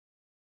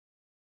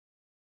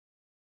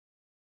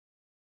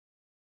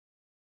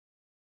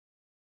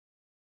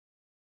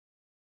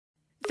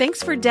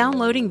Thanks for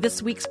downloading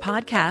this week's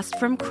podcast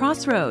from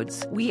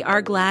Crossroads. We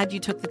are glad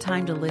you took the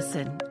time to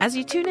listen. As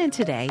you tune in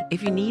today,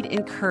 if you need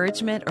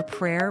encouragement or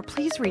prayer,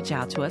 please reach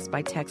out to us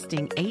by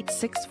texting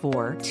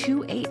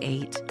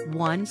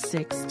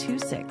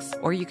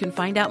 864-288-1626. Or you can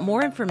find out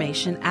more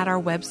information at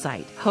our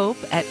website,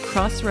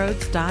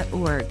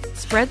 hope@crossroads.org.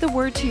 Spread the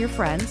word to your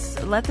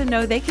friends. Let them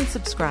know they can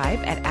subscribe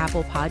at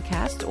Apple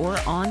Podcasts or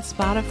on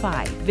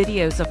Spotify.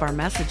 Videos of our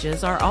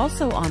messages are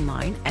also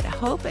online at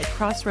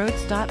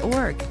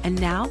hope@crossroads.org. And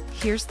now,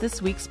 here's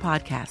this week's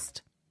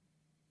podcast.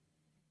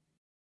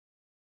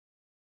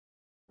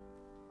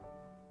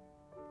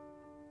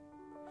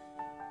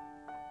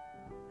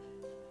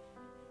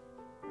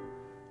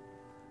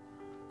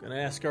 Going to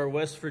ask our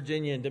West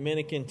Virginia and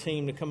Dominican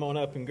team to come on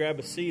up and grab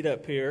a seat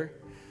up here.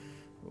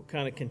 We'll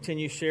kind of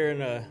continue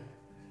sharing a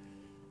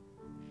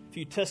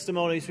few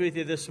testimonies with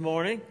you this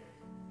morning.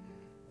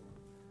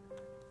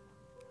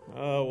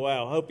 Oh,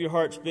 wow. I hope your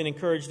heart's been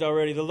encouraged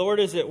already. The Lord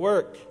is at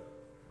work.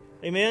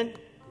 Amen?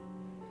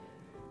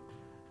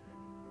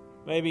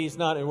 Maybe He's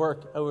not at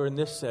work over in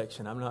this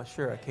section. I'm not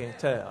sure. I can't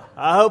tell.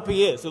 I hope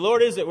He is. The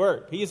Lord is at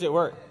work. He's at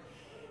work.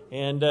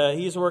 And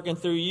He's working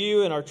through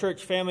you and our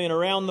church family and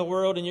around the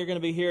world. And you're going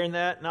to be hearing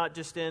that not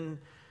just in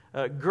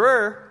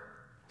Greer,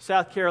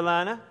 South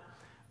Carolina,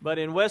 but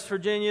in West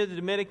Virginia, the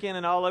Dominican,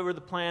 and all over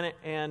the planet.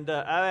 And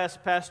I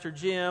asked Pastor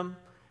Jim,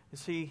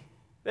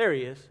 there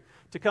he is,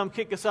 to come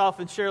kick us off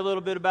and share a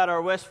little bit about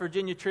our West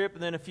Virginia trip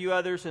and then a few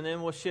others. And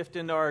then we'll shift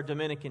into our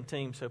Dominican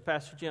team. So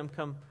Pastor Jim,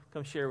 come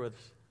share with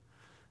us.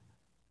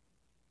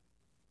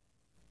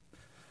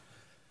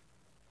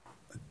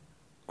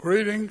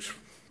 Greetings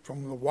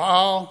from the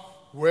wild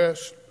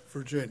West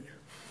Virginia.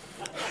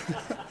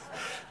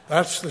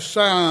 That's the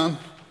sign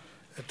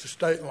at the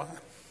state line.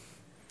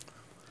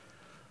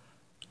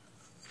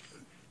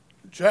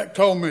 Jack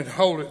told me to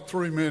hold it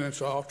 3 minutes,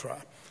 so I'll try.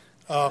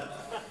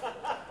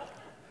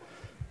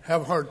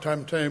 Have a hard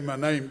time telling my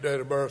name,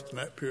 date of birth in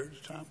that period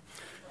of time.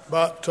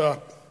 But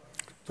the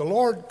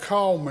Lord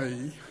called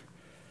me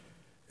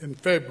in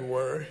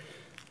February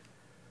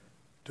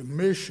to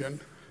mission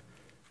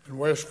in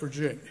West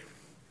Virginia.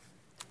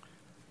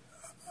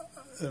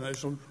 And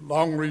there's a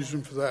long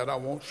reason for that. I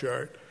won't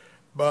share it.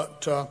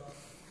 But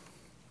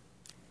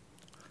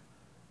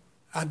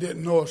I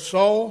didn't know a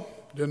soul,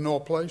 didn't know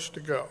a place to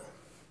go.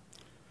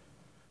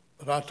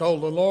 But I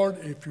told the Lord,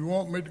 if you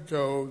want me to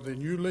go, then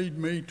you lead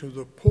me to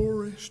the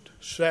poorest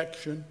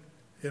section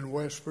in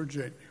West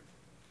Virginia.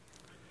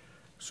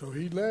 So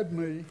He led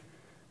me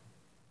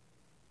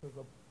to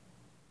the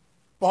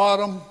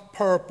bottom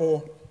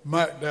purple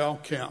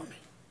McDowell County.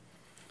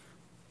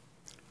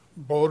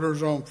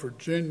 Borders on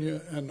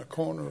Virginia and the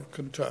corner of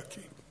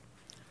Kentucky.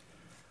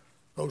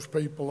 Those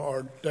people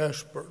are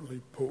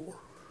desperately poor.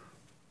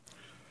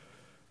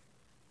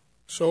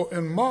 So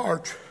in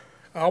March,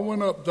 I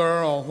went up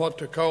there on what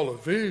they call a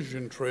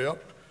vision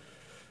trip.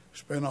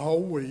 Spent a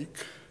whole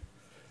week,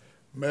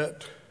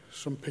 met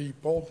some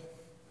people,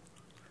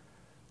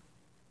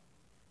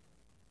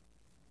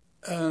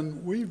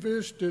 and we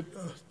visited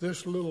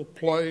this little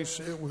place.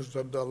 It was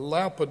a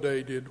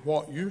dilapidated,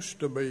 what used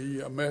to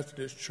be a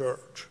Methodist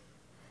church.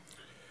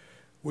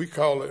 We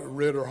call it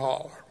Ritter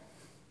Holler.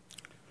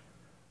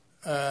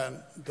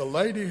 And the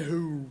lady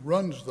who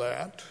runs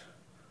that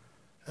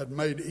had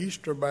made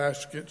Easter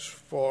baskets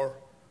for,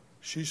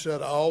 she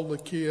said, all the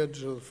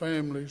kids of the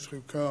families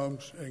who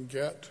comes and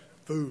get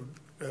food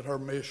at her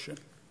mission.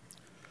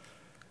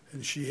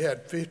 And she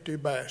had 50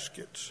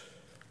 baskets.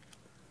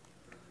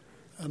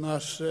 And I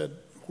said,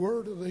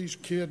 where do these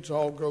kids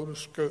all go to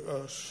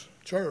school,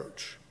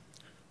 church?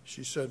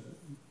 She said,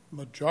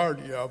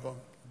 majority of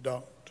them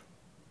don't.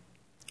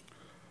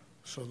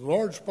 So the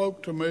Lord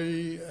spoke to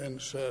me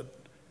and said,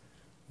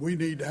 we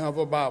need to have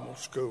a Bible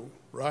school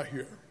right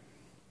here.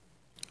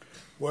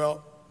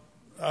 Well,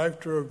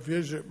 after a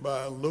visit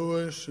by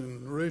Lewis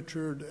and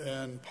Richard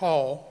and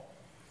Paul,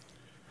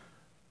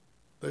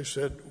 they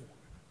said,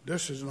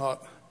 this is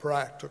not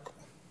practical.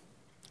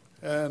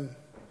 And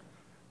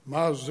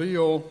my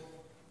zeal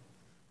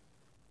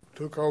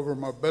took over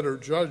my better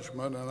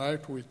judgment, and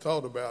after we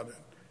thought about it,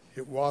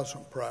 it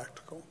wasn't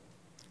practical.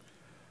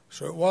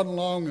 So it wasn't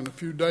long, in a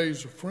few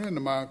days, a friend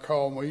of mine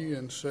called me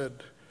and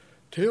said,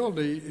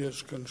 Tildy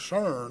is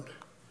concerned.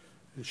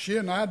 And she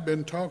and I had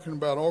been talking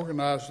about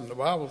organizing the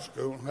Bible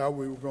school and how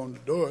we were going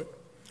to do it.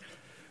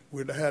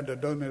 We'd had to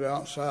done it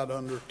outside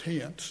under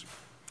tents.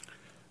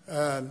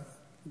 And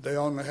they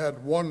only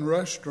had one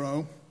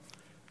restroom,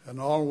 and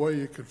the only way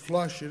you could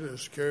flush it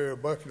is carry a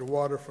bucket of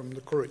water from the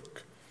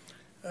creek.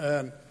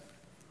 And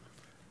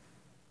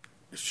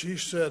she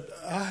said,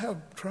 I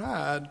have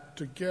tried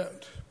to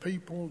get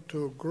people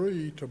to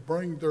agree to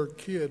bring their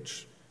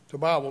kids to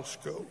Bible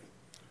school.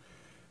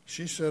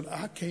 She said,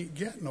 I can't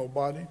get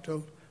nobody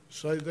to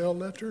say they'll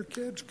let their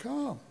kids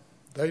come.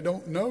 They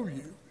don't know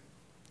you.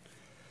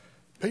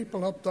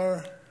 People up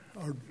there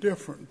are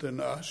different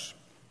than us.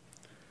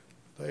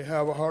 They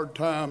have a hard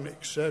time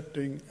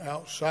accepting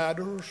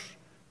outsiders.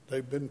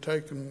 They've been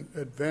taken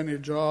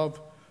advantage of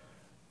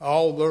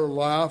all their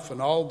life, and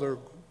all their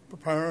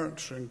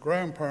parents and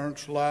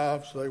grandparents'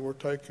 lives they were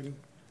taking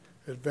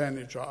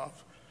advantage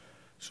of.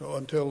 So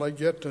until they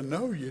get to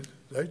know you,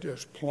 they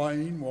just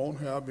plain won't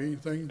have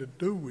anything to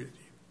do with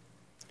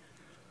you.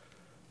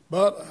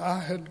 But I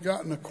had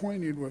gotten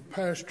acquainted with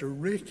Pastor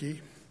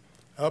Ricky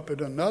up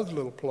at another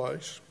little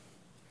place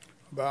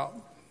about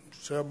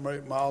 7 or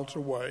 8 miles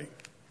away.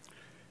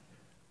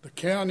 The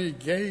county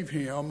gave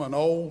him an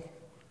old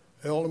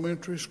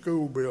elementary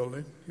school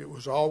building. It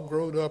was all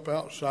grown up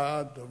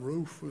outside. The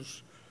roof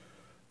was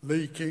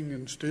leaking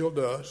and still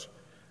does.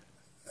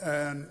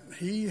 And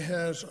he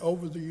has,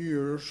 over the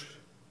years,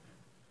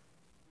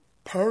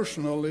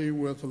 personally,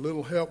 with a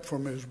little help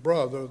from his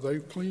brother,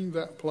 they've cleaned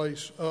that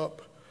place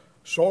up,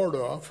 sort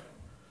of,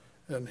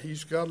 and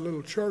he's got a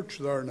little church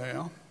there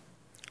now.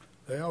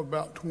 They have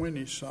about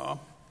 20-some.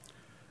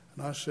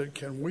 And I said,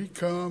 can we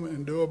come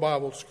and do a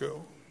Bible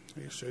school?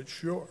 He said,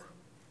 sure.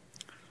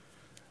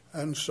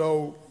 And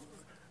so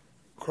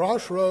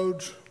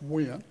Crossroads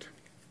went.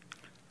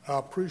 I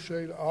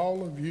appreciate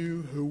all of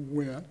you who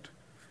went.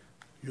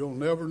 You'll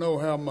never know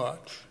how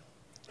much.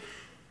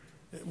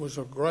 It was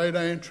a great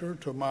answer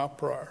to my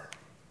prayer.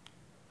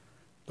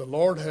 The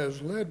Lord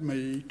has led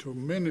me to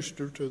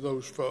minister to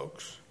those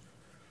folks.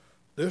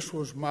 This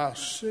was my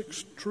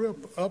 6th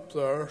trip up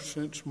there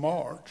since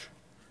March.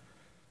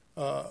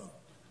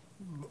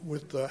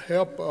 With the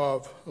help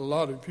of a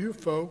lot of you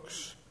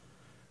folks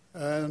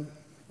and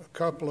a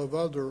couple of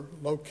other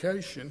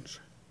locations,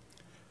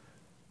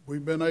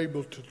 we've been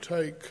able to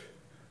take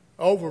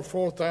over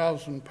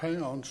 4,000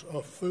 pounds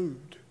of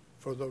food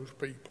for those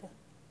people.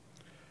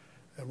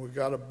 And we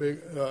got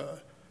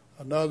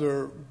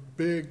another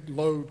big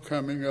load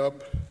coming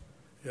up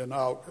in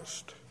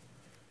August.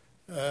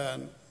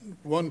 And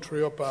one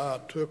trip I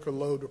took a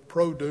load of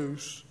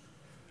produce.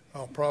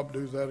 I'll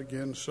probably do that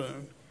again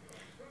soon.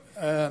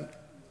 And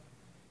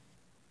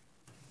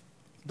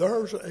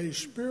there's a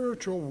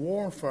spiritual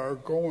warfare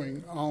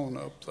going on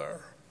up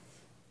there.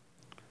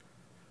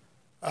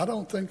 I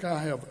don't think I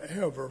have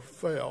ever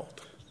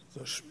felt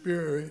the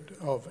spirit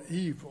of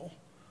evil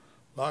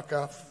like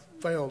I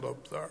felt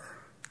up there.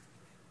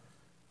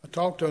 I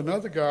talked to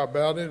another guy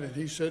about it, and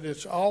he said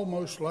it's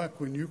almost like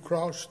when you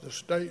cross the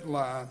state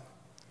line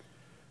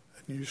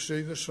and you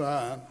see the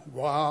sign,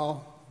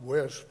 Wild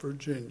West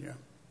Virginia.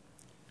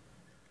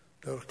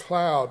 The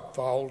cloud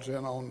falls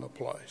in on the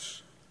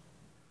place.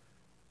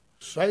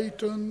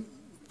 Satan,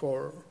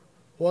 for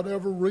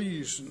whatever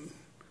reason,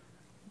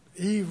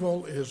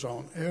 evil is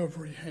on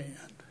every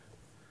hand.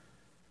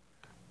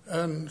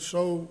 And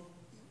so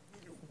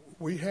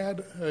we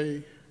had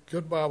a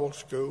good Bible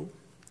school.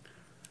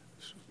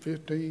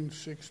 15,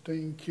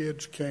 16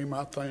 kids came,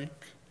 I think.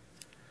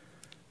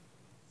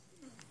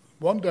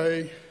 One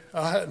day,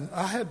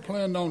 I had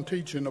planned on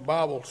teaching a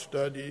Bible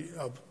study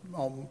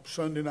on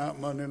Sunday night,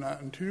 Monday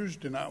night, and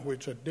Tuesday night,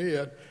 which I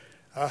did.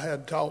 I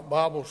had taught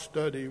Bible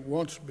study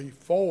once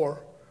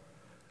before,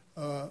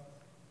 and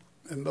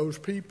those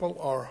people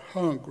are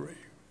hungry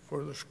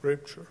for the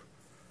Scripture.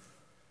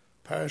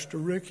 Pastor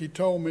Ricky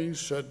told me, he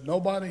said,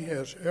 nobody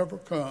has ever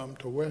come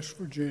to West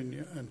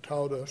Virginia and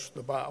taught us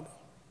the Bible.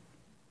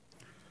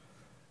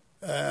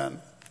 And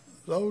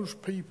those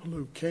people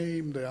who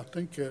came, I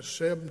think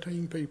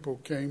 17 people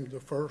came the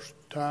first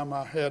time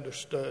I had a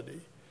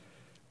study.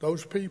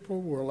 Those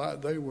people were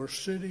like they were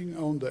sitting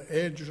on the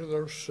edge of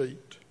their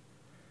seat.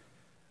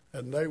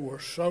 And they were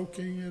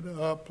soaking it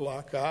up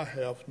like I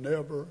have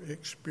never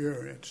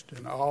experienced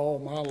in all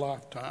my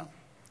lifetime.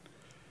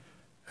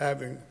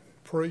 Having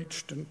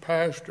preached and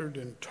pastored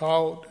and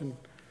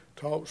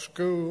taught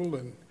school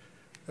and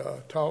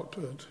taught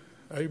at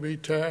A.B.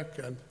 Tech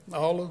and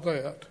all of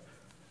that,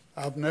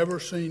 I've never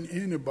seen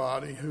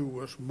anybody who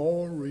was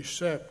more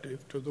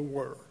receptive to the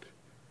Word.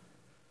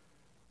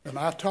 And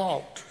I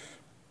talked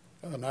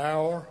an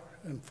hour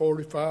and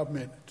 45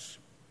 minutes.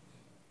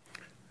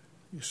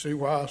 You see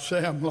why I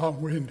say I'm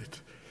long-winded.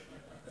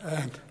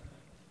 And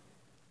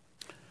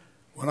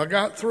when I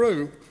got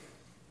through,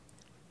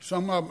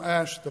 some of them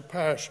asked the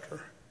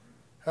pastor,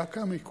 how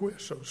come he quit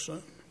so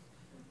soon?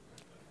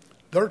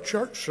 Their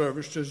church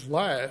services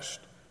last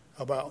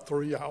about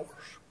 3 hours.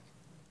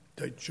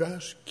 They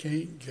just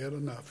can't get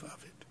enough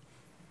of it.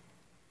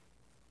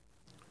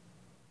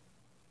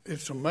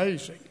 It's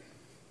amazing.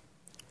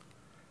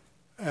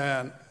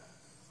 And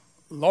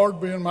Lord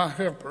being my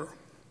helper,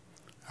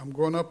 I'm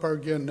going up there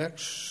again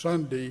next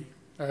Sunday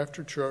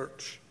after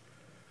church,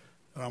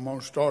 and I'm going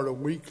to start a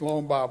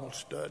week-long Bible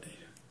study.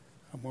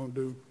 I'm going to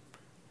do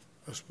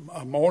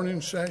a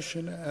morning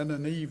session and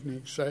an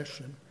evening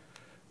session.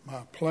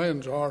 My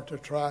plans are to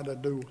try to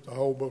do the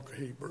whole book of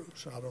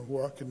Hebrews. I don't know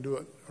where I can do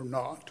it or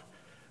not.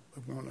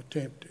 I'm going to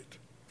attempt it.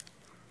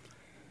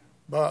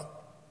 But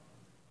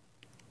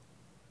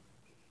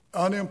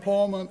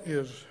unemployment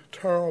is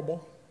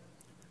terrible.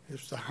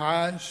 It's the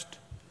highest,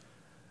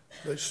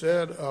 they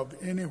said, of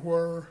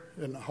anywhere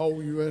in the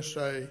whole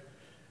USA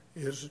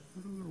is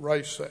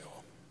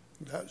Racell,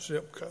 that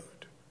zip code.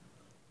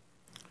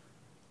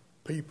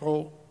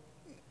 People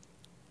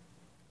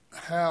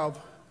have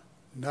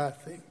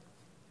nothing.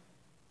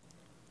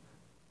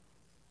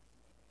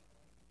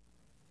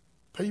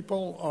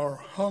 People are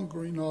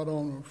hungry not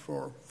only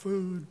for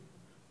food,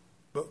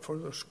 but for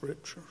the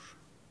Scriptures.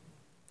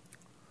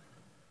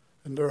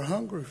 And they're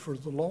hungry for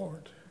the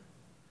Lord.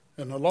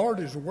 And the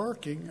Lord is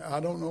working. I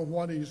don't know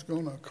what He's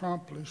going to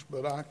accomplish,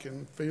 but I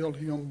can feel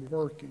Him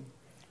working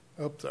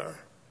up there.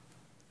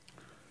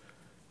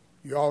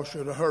 You all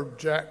should have heard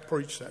Jack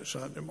preach that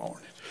Sunday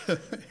morning.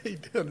 He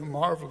did a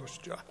marvelous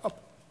job.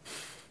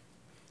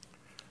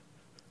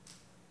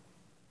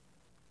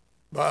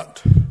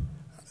 But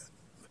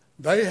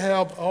they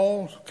have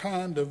all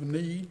kind of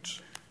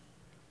needs.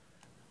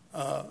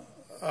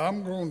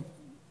 I'm going to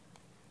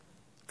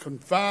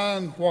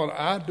confine what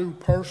I do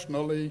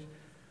personally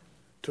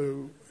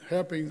to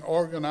helping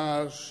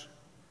organize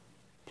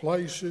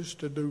places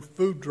to do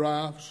food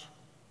drives.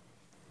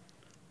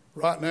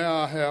 Right now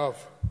I have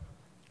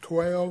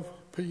 12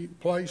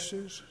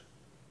 places,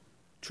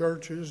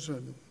 churches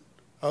and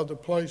other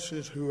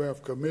places who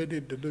have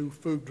committed to do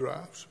food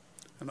drives.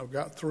 And I've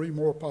got 3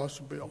 more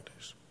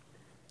possibilities.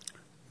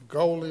 The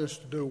goal is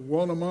to do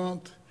 1 a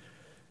month,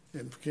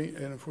 and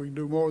if we can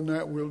do more than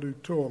that, we'll do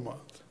 2 a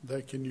month.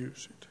 They can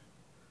use it.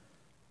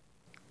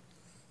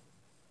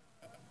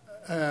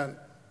 And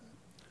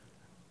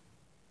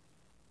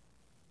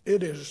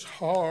it is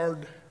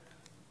hard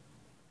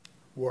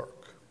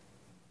work.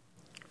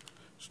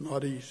 It's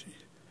not easy.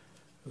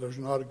 There's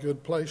not a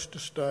good place to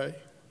stay.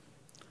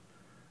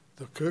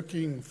 The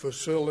cooking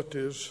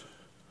facilities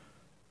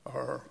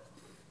are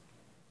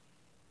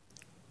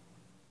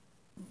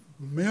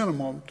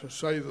minimum, to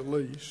say the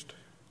least.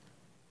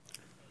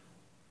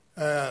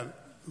 And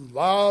a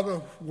lot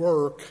of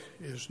work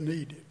is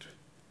needed.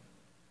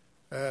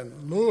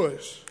 And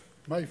Lewis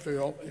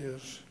Mayfield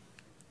is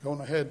going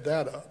to head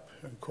that up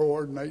and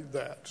coordinate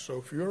that. So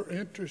if you're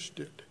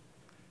interested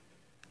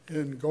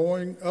in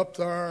going up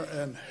there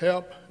and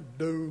help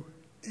do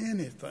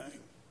anything,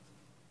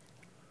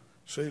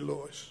 see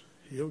Lewis.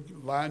 He'll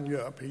line you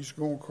up. He's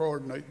going to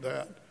coordinate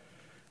that.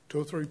 2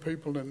 or 3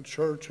 people in the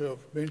church have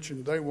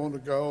mentioned they want to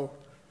go.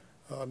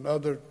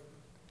 Another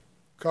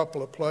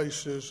couple of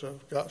places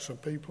have got some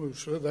people who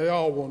said they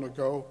all want to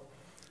go.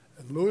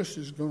 And Lewis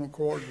is going to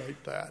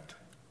coordinate that.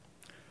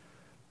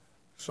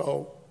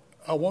 So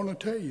I want to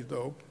tell you,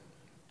 though,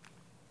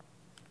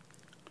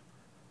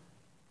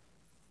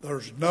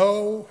 there's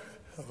no,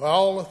 of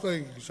all the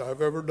things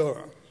I've ever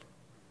done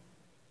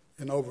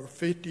in over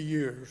 50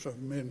 years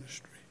of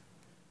ministry,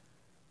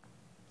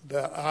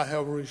 that I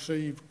have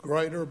received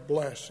greater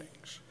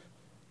blessings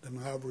than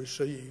I've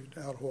received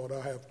out of what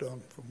I have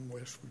done from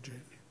West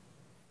Virginia.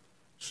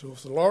 So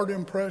if the Lord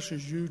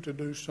impresses you to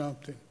do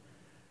something,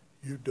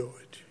 you do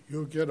it.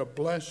 You'll get a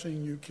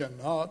blessing you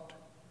cannot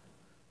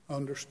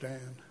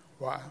understand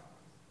why.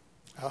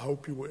 I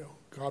hope you will.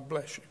 God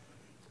bless you.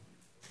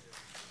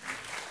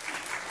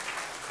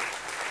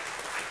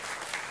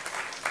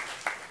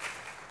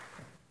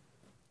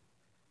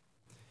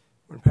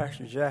 When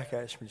Pastor Jack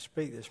asked me to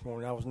speak this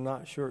morning, I was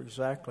not sure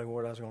exactly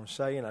what I was going to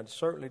say, and I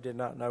certainly did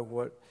not know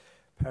what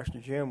Pastor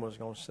Jim was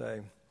going to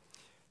say.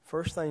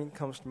 First thing that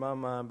comes to my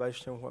mind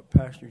based on what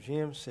Pastor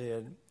Jim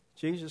said,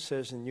 Jesus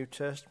says in the New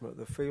Testament,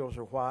 the fields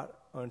are white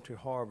unto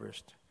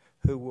harvest.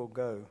 Who will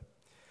go?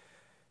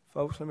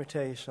 Folks, let me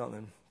tell you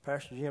something.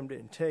 Pastor Jim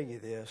didn't tell you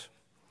this.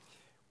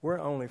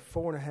 We're only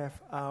 4.5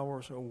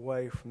 hours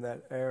away from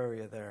that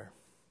area there.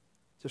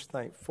 Just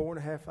think,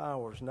 4.5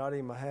 hours, not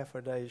even a half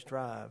a day's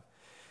drive.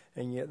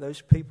 And yet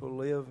those people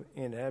live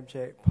in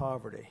abject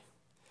poverty.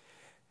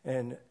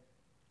 And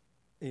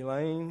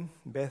Elaine,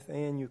 Beth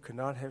Ann, you could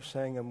not have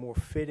sang a more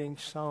fitting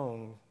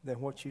song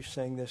than what you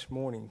sang this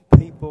morning.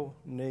 People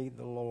need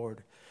the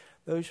Lord.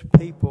 Those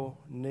people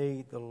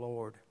need the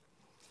Lord.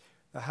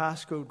 The high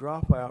school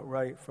dropout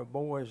rate for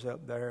boys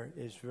up there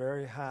is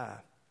very high.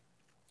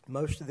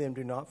 Most of them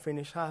do not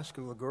finish high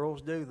school. The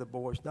girls do, the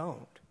boys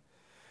don't.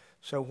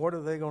 So what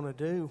are they going to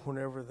do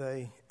whenever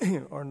they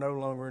are no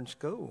longer in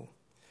school?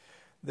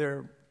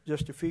 They're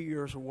just a few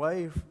years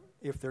away.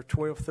 If they're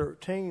 12,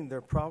 13,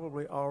 they're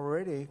probably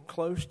already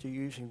close to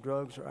using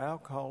drugs or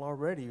alcohol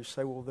already. You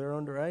say, well, they're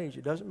underage.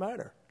 It doesn't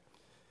matter.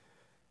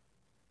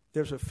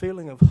 There's a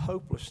feeling of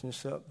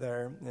hopelessness up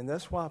there, and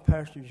that's why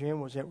Pastor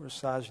Jim was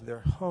emphasizing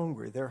they're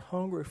hungry. They're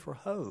hungry for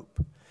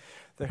hope.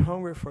 They're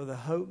hungry for the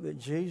hope that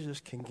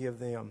Jesus can give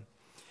them.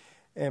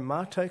 And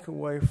my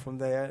takeaway from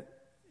that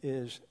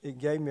is it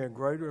gave me a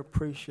greater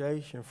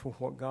appreciation for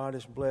what God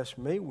has blessed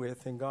me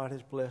with and God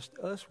has blessed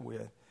us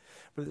with.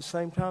 But at the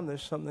same time,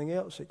 there's something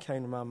else that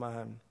came to my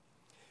mind.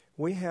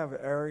 We have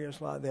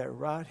areas like that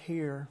right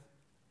here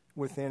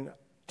within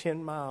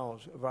 10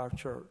 miles of our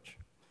church.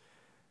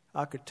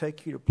 I could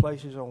take you to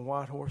places on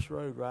White Horse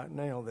Road right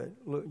now that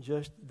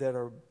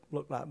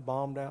look like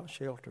bombed out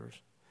shelters.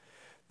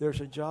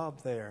 There's a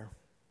job there.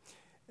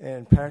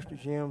 And Pastor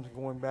Jim's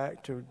going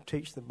back to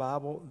teach the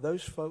Bible.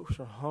 Those folks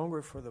are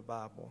hungry for the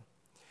Bible.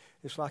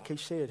 It's like he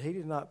said, he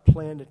did not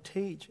plan to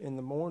teach in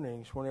the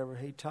mornings whenever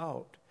he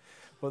taught.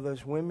 But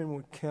those women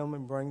would come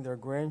and bring their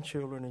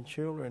grandchildren and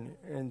children,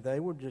 and they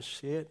would just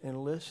sit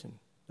and listen.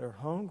 They're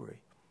hungry.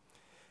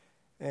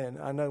 And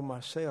I know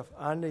myself,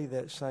 I need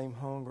that same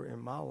hunger in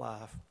my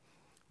life.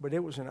 But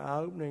it was an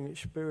eye-opening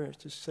experience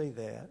to see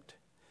that.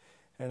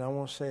 And I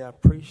want to say I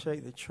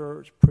appreciate the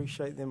church,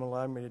 appreciate them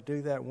allowing me to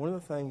do that. One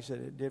of the things that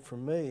it did for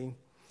me,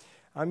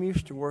 I'm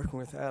used to working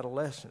with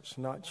adolescents,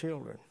 not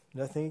children.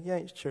 Nothing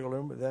against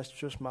children, but that's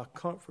just my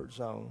comfort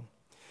zone.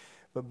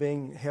 But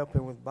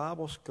helping with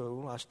Bible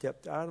school, I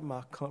stepped out of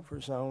my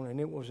comfort zone, and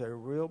it was a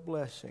real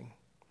blessing.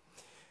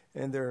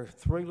 And there are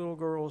 3 little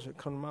girls that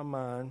come to my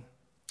mind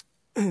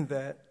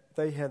that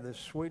they had the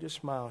sweetest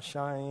smile,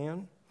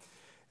 Cheyenne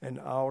and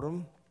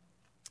Autumn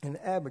and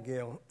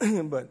Abigail.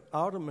 But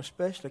Autumn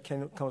especially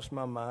comes to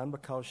my mind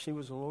because she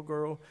was a little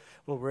girl,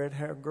 little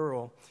red-haired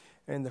girl.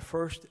 And the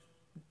first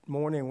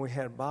morning we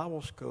had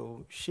Bible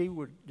school, she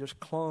would just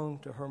clung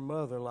to her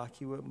mother like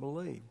you wouldn't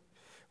believe.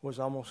 Was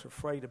almost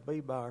afraid to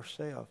be by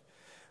herself.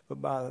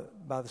 But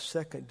by the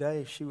second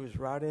day, she was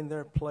right in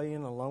there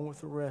playing along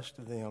with the rest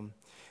of them.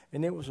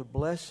 And it was a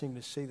blessing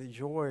to see the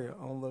joy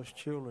on those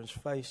children's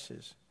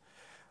faces.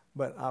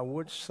 But I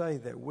would say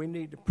that we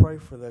need to pray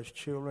for those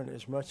children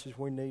as much as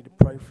we need to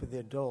pray for the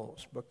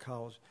adults,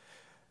 because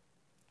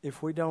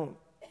if we don't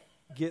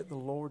get the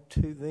Lord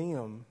to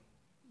them,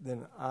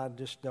 then I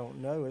just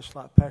don't know. It's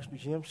like Pastor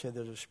Jim said,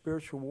 there's a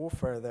spiritual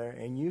warfare there,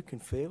 and you can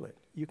feel it.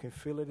 You can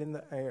feel it in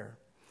the air.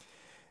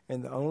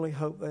 And the only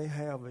hope they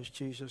have is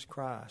Jesus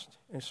Christ.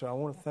 And so I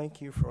want to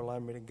thank you for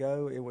allowing me to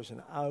go. It was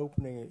an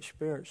eye-opening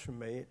experience for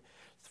me.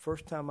 It's the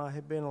first time I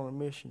had been on a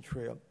mission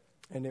trip,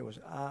 and it was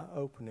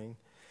eye-opening.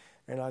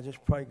 And I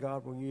just pray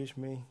God will use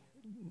me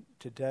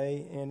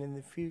today and in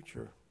the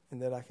future,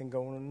 and that I can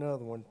go on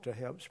another one to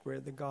help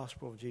spread the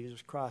gospel of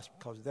Jesus Christ,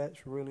 because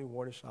that's really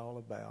what it's all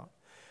about.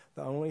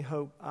 The only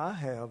hope I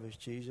have is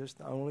Jesus.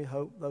 The only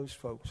hope those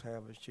folks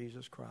have is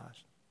Jesus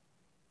Christ.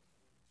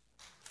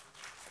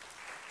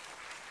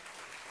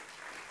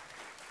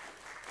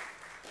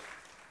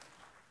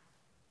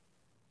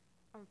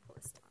 I'm going to pull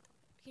this down.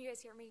 Can you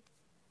guys hear me?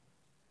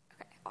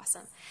 Okay,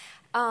 awesome.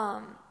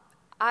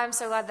 I'm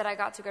so glad that I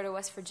got to go to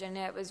West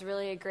Virginia. It was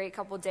really a great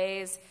couple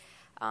days.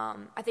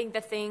 I think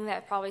the thing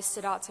that probably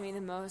stood out to me the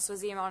most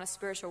was the amount of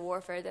spiritual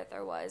warfare that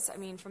there was. I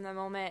mean, from the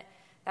moment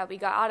that we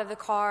got out of the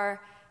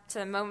car to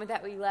the moment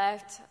that we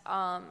left,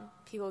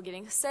 people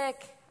getting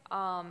sick,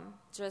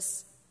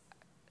 just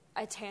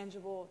a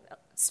tangible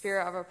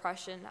spirit of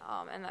oppression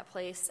in that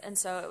place. And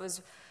so it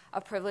was a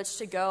privilege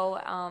to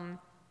go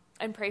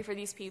and pray for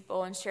these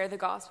people and share the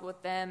gospel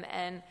with them.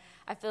 And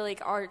I feel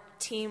like our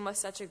team was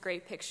such a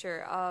great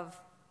picture of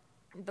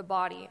the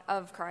body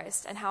of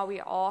Christ and how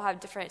we all have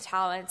different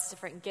talents,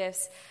 different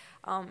gifts,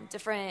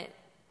 different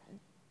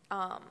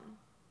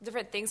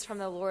things from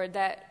the Lord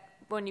that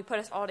when you put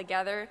us all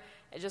together,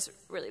 it just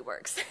really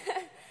works.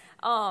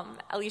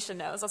 Alicia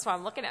knows. That's why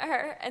I'm looking at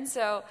her. And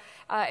so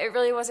it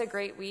really was a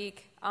great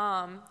week.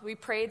 We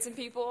prayed some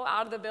people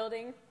out of the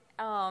building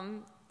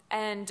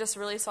and just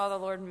really saw the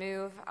Lord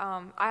move.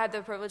 I had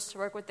the privilege to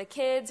work with the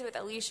kids, with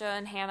Alicia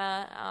and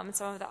Hannah, and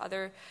some of the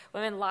other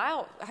women.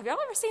 Lyle, have y'all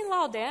ever seen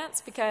Lyle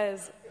dance?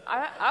 Because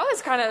I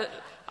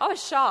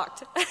was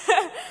shocked.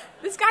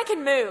 This guy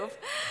can move.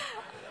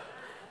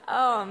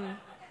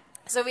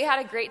 So we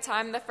had a great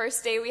time. The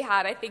first day we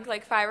had, I think,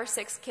 like 5 or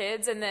 6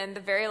 kids, and then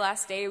the very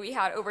last day we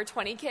had over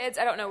 20 kids.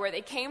 I don't know where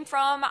they came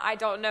from. I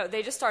don't know.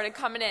 They just started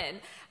coming in.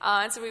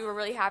 And so we were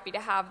really happy to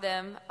have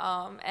them,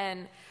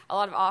 and a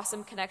lot of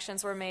awesome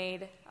connections were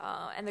made,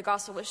 and the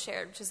gospel was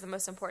shared, which is the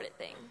most important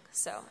thing.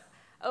 So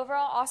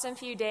overall, awesome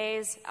few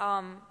days.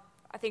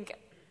 I think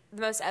the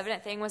most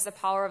evident thing was the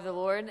power of the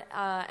Lord,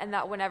 and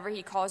that whenever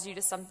he calls you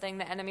to something,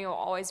 the enemy will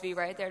always be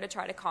right there to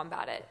try to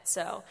combat it.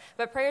 So,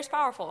 but prayer is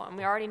powerful, and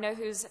we already know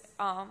who's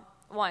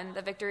won.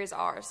 The victory is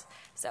ours.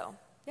 So,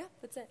 yeah,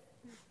 that's it.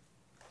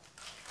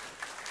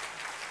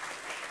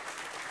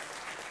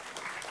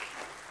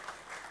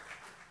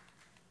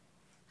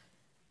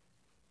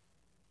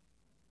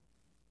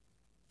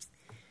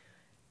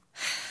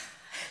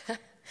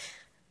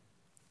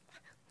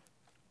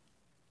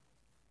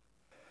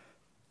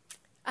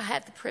 I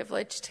had the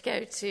privilege to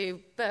go to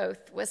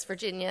both West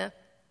Virginia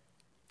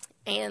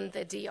and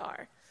the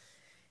DR.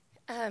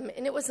 And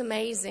it was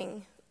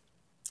amazing.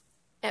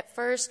 At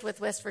first with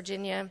West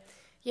Virginia,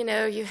 you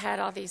know, you had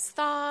all these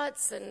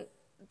thoughts and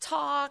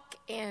talk.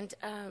 And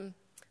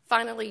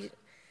finally,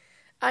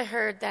 I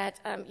heard that,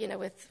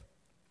 with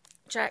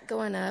Jack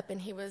going up, and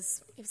he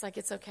was like,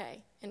 it's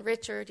okay. And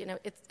Richard,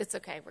 it's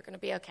okay. We're going to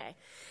be okay.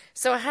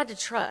 So I had to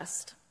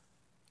trust.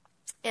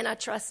 And I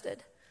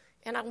trusted.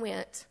 And I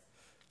went.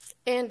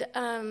 And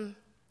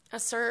I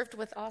served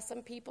with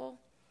awesome people.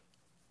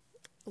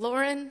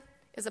 Lauren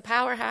is a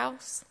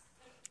powerhouse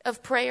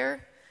of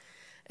prayer.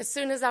 As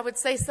soon as I would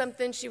say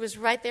something, she was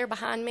right there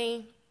behind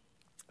me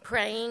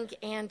praying.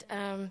 And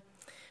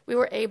we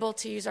were able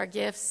to use our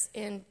gifts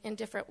in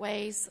different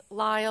ways.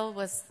 Lyle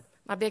was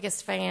my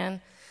biggest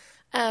fan.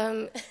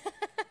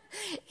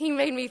 He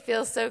made me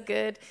feel so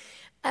good.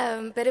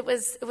 But it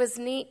was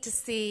neat to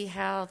see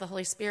how the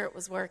Holy Spirit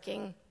was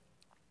working.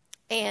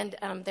 And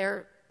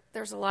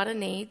there's a lot of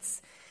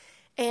needs.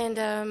 And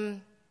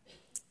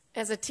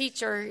as a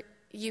teacher,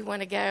 you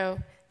want to go,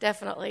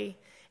 definitely,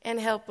 and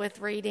help with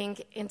reading.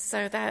 And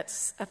so I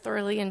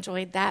thoroughly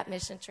enjoyed that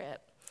mission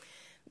trip.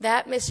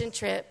 That mission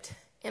trip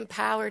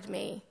empowered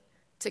me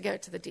to go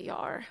to the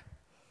DR.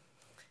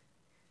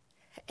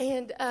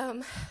 And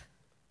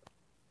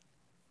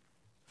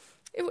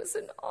it was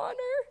an honor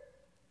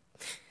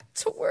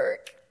to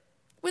work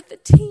with the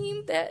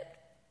team that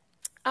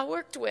I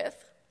worked with.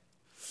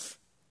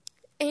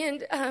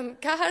 And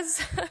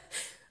guys,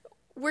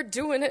 we're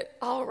doing it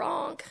all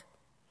wrong.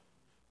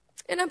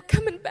 And I'm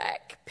coming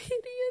back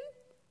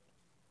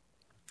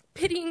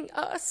pitying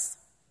us.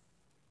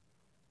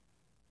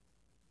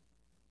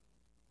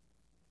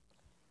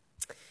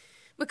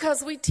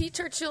 Because we teach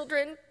our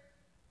children,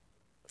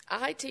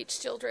 I teach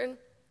children,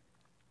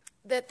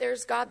 that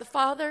there's God the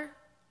Father,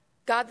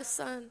 God the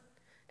Son,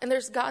 and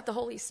there's God the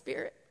Holy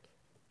Spirit.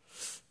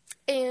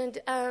 And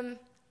the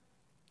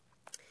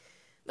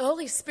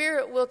Holy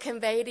Spirit will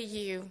convey to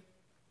you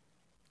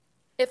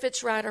if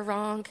it's right or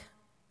wrong,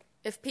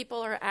 if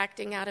people are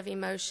acting out of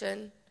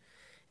emotion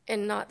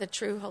and not the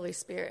true Holy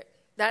Spirit.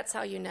 That's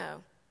how you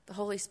know. The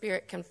Holy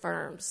Spirit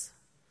confirms.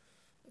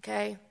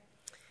 Okay?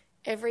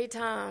 Every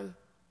time,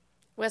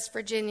 West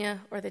Virginia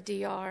or the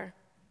DR,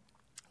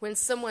 when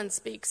someone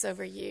speaks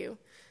over you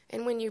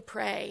and when you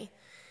pray,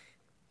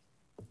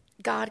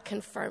 God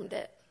confirmed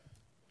it.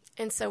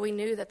 And so we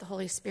knew that the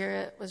Holy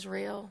Spirit was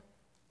real.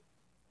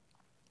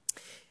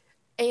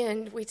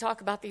 And we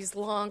talk about these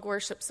long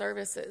worship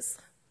services.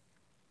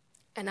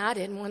 And I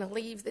didn't want to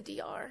leave the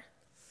DR.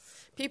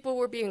 People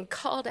were being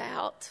called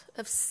out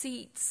of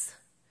seats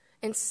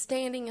and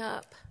standing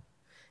up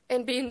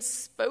and being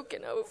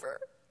spoken over.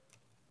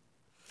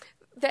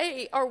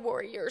 They are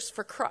warriors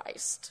for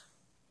Christ.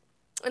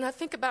 And I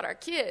think about our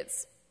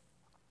kids.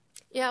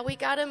 Yeah, we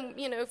got them,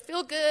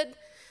 feel good.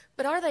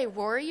 But are they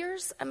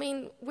warriors? I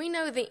mean, we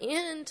know the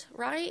end,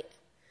 right?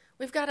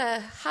 We've got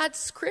to hide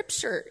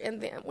scripture in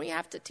them. We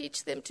have to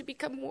teach them to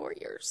become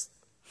warriors.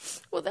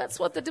 Well, that's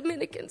what the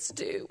Dominicans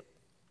do.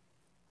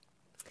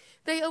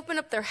 They open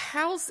up their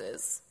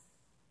houses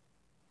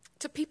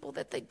to people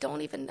that they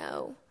don't even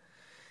know.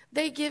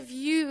 They give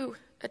you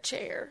a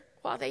chair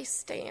while they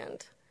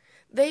stand.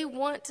 They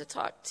want to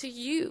talk to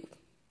you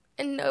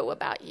and know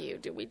about you.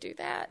 Do we do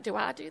that? Do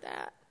I do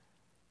that?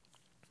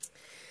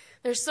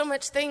 There's so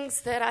much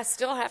things that I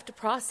still have to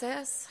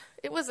process.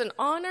 It was an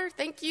honor.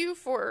 Thank you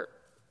for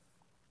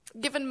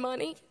giving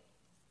money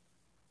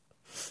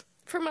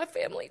for my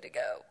family to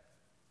go.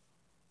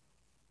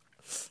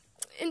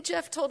 And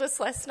Jeff told us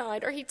last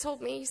night, or he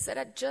told me, he said,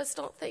 I just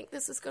don't think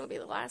this is going to be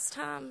the last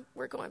time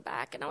we're going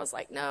back. And I was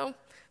like, no,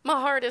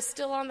 my heart is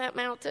still on that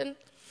mountain.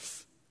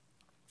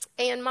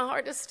 And my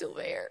heart is still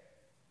there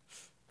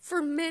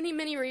for many,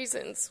 many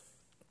reasons.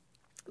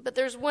 But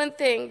there's one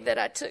thing that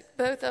I took,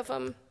 both of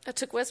them. I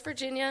took West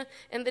Virginia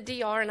and the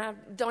DR, and I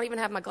don't even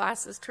have my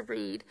glasses to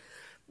read.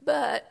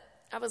 But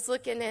I was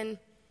looking, and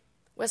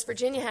West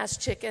Virginia has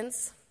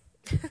chickens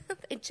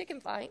and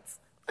chicken fights.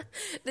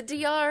 The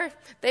DR,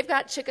 they've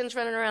got chickens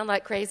running around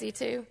like crazy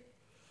too.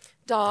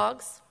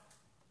 Dogs.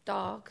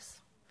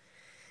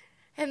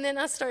 And then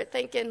I start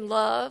thinking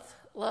love,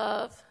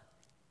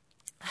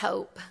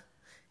 hope.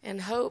 And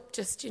hope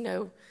just,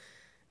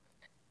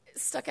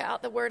 stuck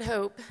out, the word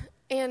hope.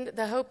 And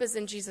the hope is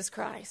in Jesus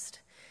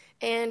Christ.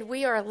 And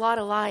we are a lot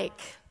alike,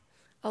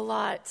 a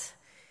lot.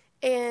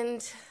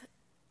 And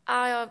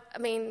I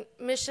mean,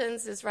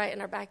 missions is right in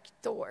our back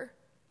door.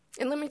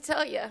 And let me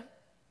tell you,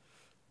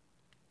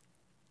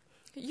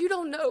 you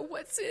don't know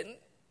what's in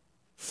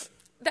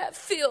that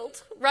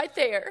field right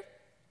there.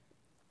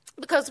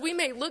 Because we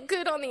may look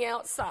good on the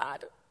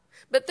outside,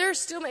 but there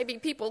still may be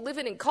people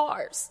living in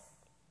cars,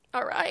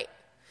 all right?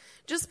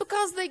 Just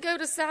because they go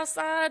to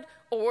Southside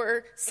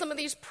or some of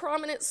these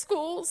prominent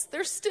schools,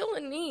 there's still a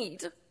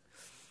need.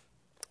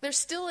 There's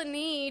still a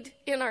need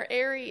in our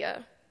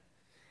area.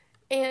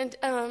 And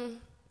I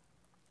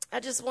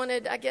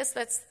guess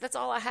that's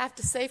all I have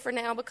to say for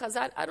now, because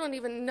I don't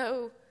even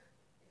know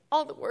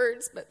all the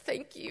words, but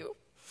thank you.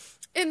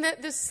 And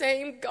that the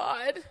same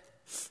God,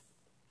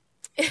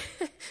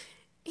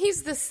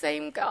 He's the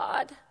same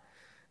God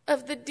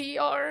of the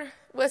DR,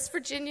 West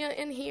Virginia,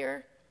 and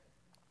here.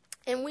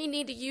 And we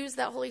need to use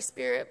that Holy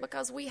Spirit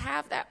because we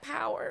have that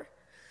power.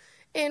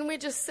 And we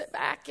just sit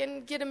back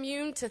and get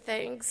immune to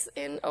things.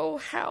 And oh,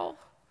 how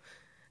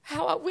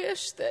I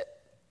wish that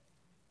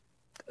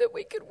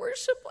we could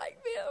worship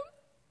like them.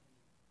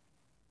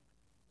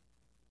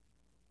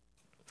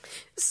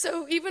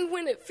 So even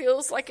when it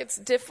feels like it's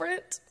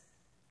different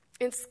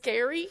and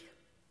scary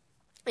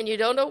and you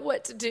don't know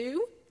what to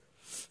do,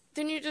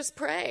 then you just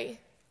pray.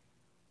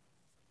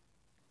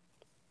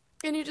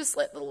 And you just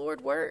let the Lord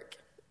work.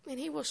 And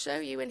He will show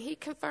you, and He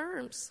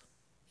confirms.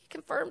 He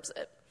confirms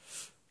it,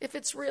 if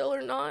it's real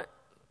or not.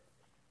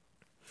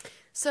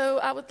 So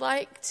I would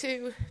like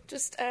to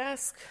just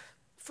ask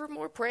for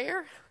more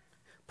prayer.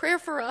 Prayer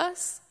for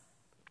us.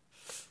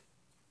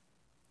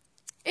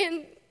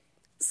 And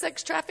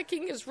sex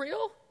trafficking is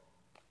real.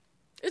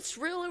 It's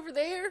real over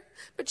there.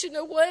 But you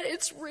know what?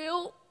 It's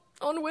real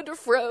on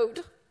Woodruff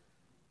Road.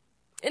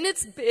 And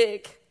it's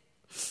big.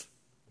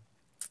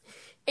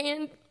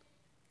 And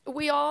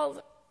we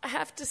all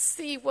have to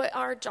see what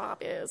our job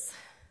is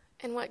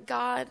and what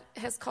God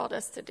has called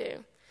us to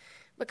do,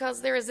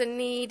 because there is a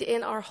need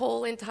in our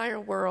whole entire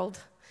world.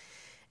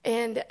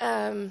 And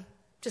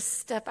just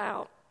step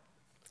out.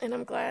 And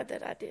I'm glad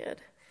that I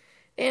did.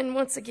 And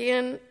once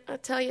again, I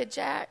tell you,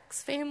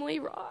 Jack's family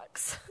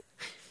rocks.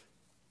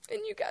 And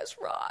you guys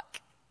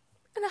rock.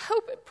 And I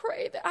hope and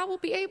pray that I will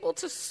be able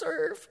to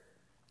serve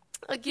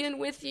again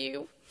with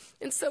you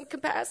in some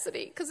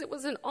capacity, because it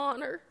was an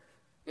honor.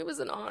 It was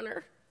an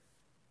honor.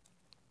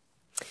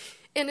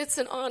 And it's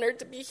an honor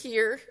to be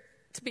here,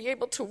 to be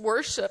able to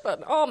worship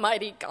an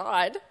almighty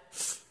God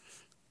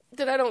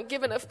that I don't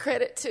give enough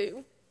credit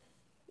to.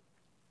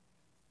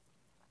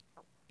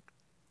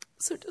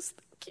 So just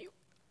thank you.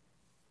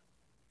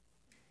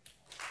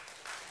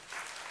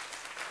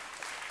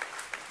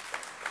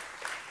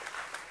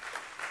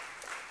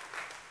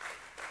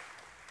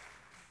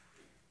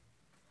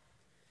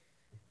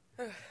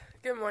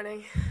 Good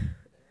morning.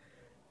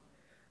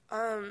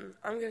 I'm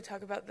going to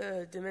talk about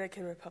the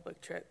Dominican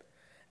Republic trip.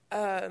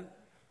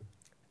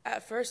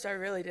 At first, I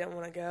really didn't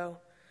want to go.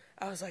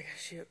 I was like,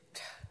 shoot,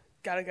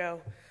 gotta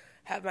go.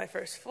 Have my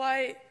first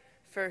flight,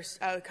 first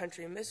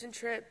out-of-country mission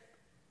trip,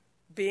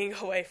 being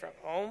away from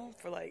home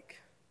for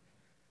like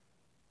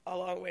a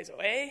long ways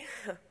away,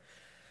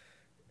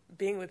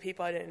 being with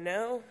people I didn't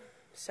know,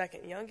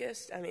 second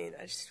youngest. I mean,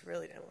 I just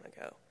really didn't want to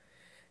go.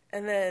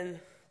 And then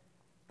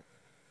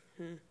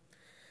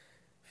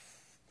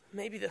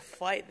maybe the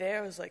flight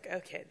there was like,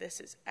 okay, this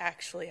is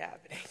actually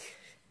happening.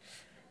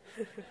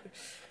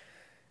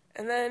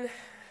 And then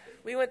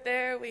we went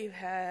there. We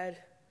had,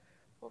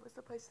 what was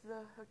the place of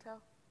the hotel?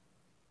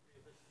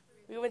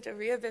 We went to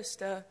Rio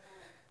Vista,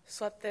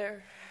 slept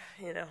there.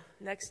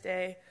 Next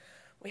day,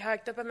 we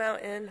hiked up a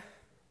mountain.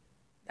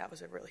 That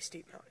was a really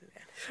steep mountain,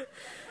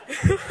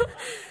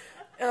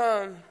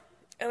 man.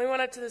 And we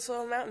went up to this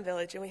little mountain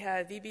village, and we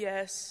had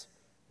VBS,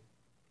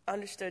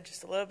 understood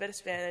just a little bit of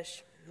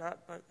Spanish, not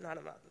a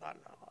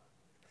lot.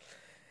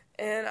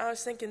 And I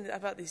was thinking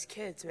about these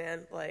kids,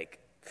 man, like,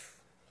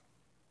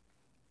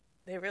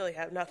 they really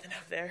have nothing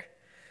up there.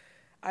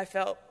 I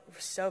felt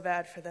so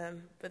bad for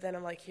them, but then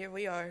I'm like, here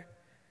we are,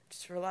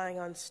 just relying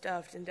on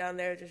stuff, and down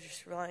there they're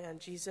just relying on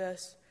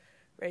Jesus,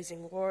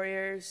 raising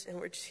warriors, and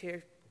we're just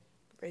here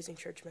raising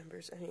church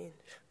members. I mean,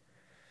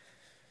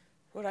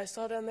 what I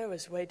saw down there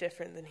was way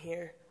different than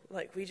here.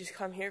 Like, we just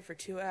come here for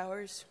 2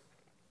 hours,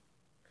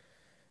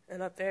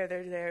 and up there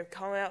they're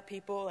calling out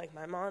people, like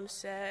my mom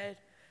said.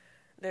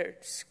 They're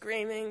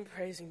screaming,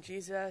 praising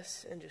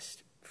Jesus, and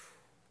just,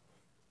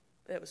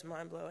 it was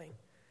mind-blowing.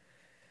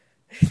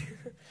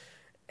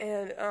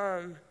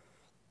 And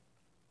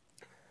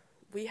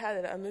we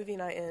had a movie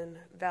night in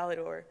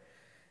Valador,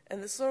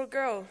 and this little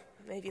girl,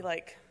 maybe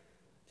like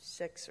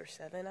 6 or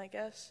 7, I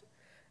guess,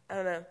 I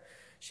don't know,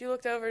 she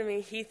looked over to me.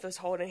 Heath was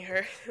holding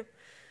her,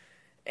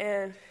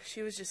 and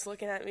she was just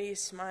looking at me,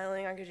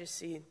 smiling. I could just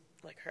see,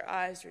 like, her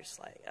eyes were just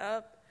lighting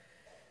up.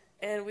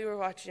 And we were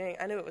watching,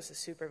 I knew it was the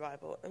Super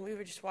Bible, and we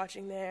were just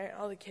watching there.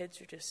 All the kids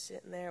were just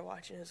sitting there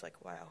watching. It was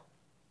like, wow.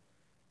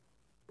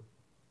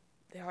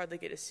 They hardly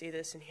get to see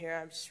this, and here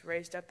I'm just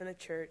raised up in the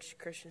church,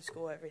 Christian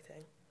school,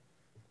 everything.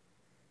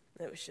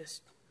 It was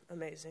just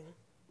amazing.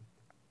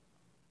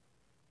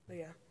 But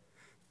yeah.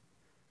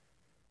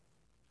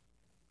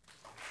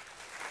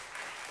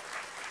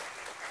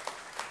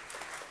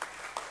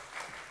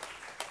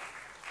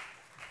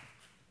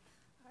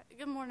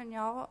 Good morning,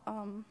 y'all.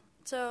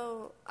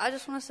 So I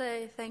just want to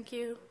say thank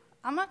you.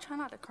 I'm not trying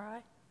not to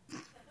cry.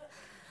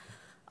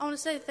 I want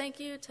to say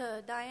thank you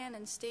to Diane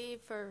and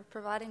Steve for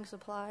providing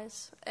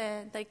supplies,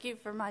 and thank you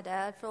for my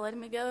dad for letting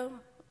me go,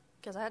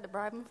 because I had to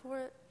bribe him for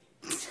it.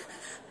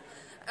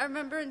 I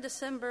remember in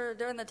December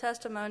during the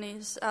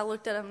testimonies, I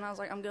looked at him and I was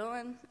like, I'm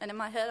going. And in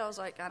my head, I was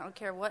like, I don't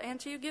care what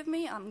answer you give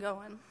me, I'm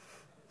going.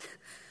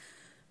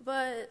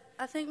 But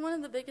I think one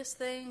of the biggest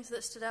things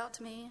that stood out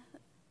to me,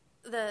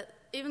 that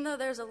even though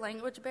there's a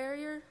language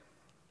barrier,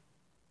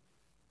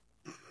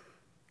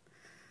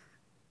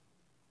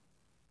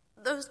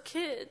 those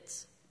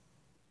kids,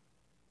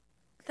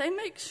 they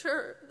make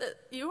sure that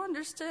you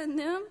understand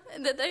them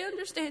and that they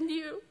understand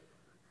you.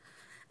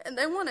 And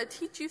they want to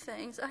teach you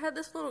things. I had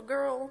this little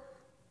girl,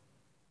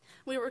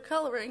 we were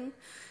coloring,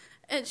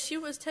 and she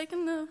was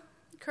taking the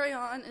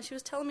crayon and she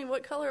was telling me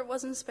what color it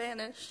was in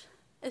Spanish.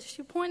 And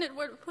she pointed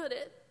where to put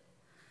it.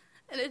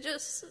 And it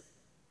just,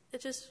 I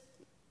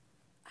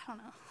don't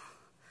know.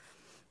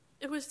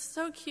 It was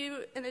so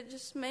cute, and it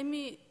just made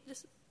me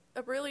just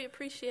really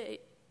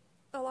appreciate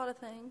a lot of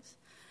things.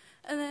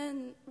 And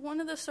then one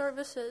of the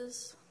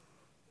services,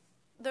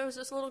 there was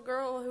this little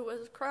girl who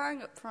was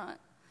crying up front.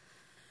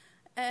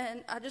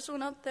 And I just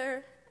went up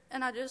there,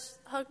 and I just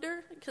hugged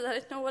her because I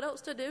didn't know what else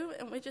to do.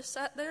 And we just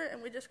sat there,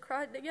 and we just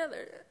cried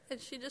together.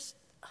 And she just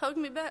hugged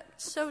me back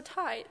so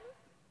tight.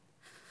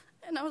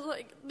 And I was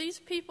like, these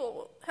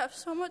people have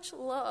so much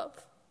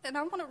love, and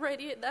I want to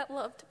radiate that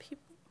love to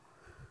people.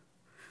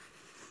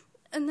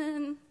 And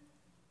then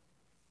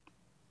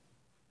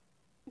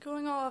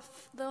going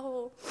off the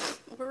whole,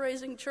 we're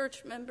raising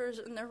church members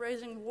and they're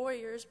raising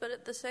warriors, but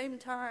at the same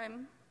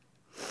time,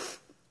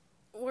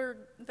 we're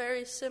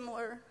very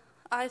similar,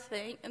 I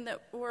think, in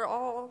that we're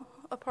all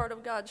a part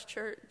of God's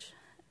church,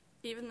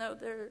 even though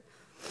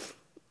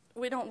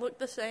we don't look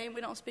the same,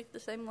 we don't speak the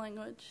same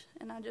language,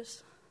 and I'm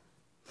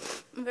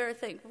very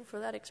thankful for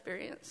that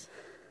experience.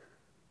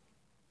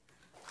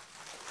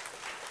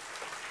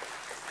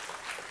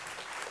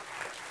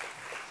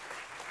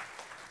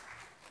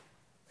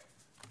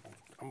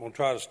 I'm going to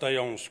try to stay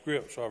on the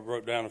script, so I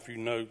wrote down a few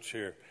notes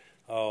here.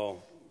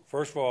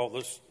 First of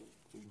all,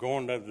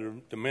 going to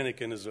the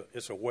Dominican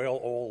it's a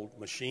well-oiled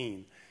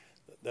machine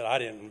that I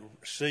didn't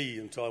see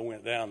until I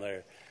went down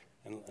there.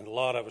 And a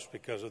lot of it's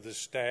because of this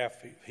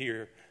staff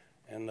here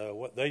and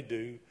what they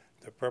do,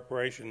 the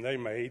preparation they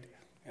made,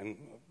 and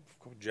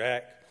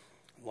Jack,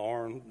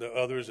 Lauren, the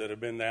others that have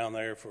been down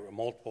there for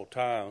multiple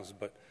times.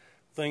 But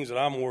things that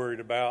I'm worried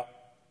about,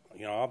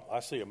 I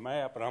see a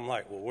map and I'm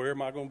like, well, where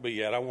am I going to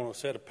be at? I want to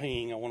set a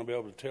ping. I want to be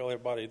able to tell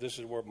everybody this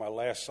is where my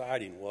last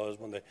sighting was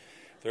when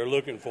they're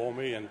looking for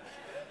me.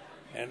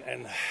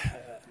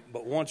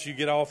 But once you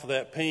get off of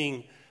that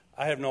ping,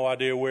 I have no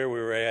idea where we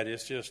were at.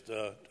 It's just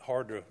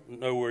hard to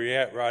know where you're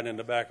at riding in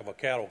the back of a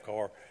cattle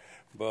car.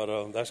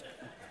 But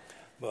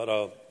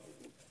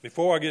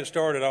before I get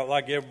started, I'd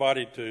like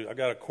everybody I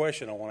got a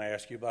question I want to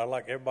ask you, but I'd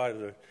like everybody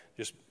to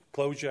just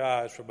close your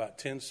eyes for about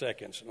 10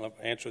 seconds and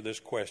answer this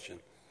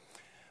question.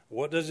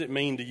 What does it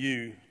mean to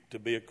you to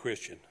be a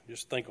Christian?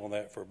 Just think on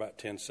that for about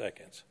 10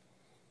 seconds.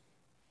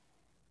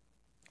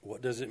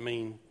 What does it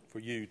mean for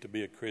you to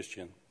be a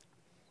Christian?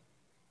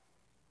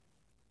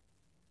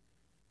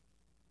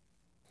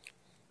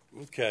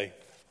 Okay.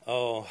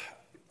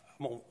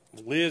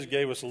 Liz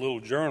gave us a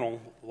little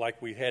journal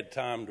like we had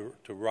time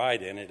to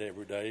write in it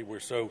every day.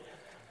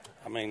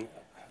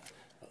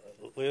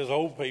 Liz,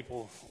 old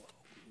people,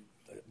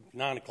 at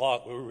 9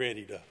 o'clock, we were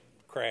ready to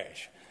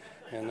crash.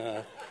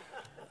 And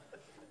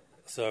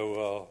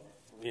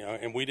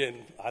and we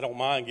didn't, I don't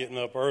mind getting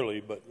up early,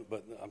 but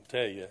I'm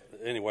telling you,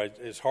 anyway,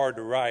 it's hard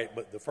to write.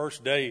 But the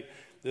first day,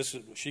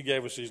 she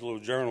gave us these little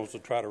journals to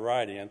try to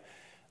write in.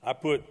 I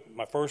put,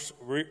 my first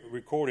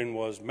recording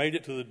was, made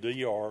it to the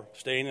DR,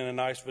 staying in a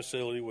nice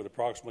facility with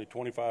approximately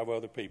 25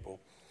 other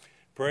people,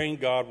 praying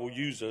God will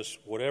use us,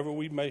 whatever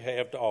we may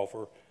have to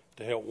offer,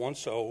 to help one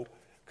soul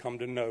come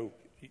to know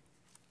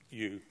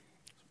you.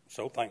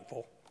 So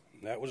thankful.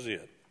 And that was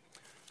it.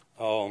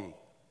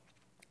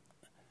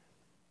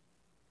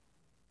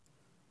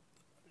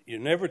 You're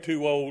never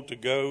too old to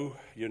go.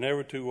 You're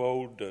never too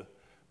old to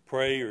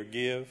pray or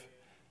give.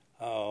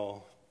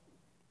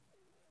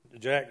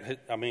 Jack,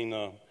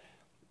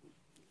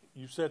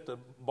 you set the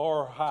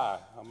bar high.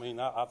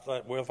 I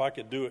thought, well, if I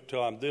could do it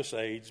till I'm this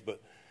age,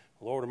 but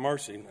Lord of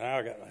mercy, now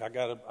I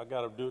got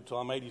to do it till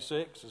I'm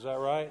 86. Is that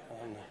right?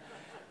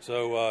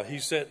 So he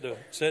set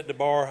the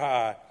bar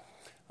high.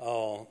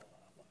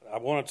 I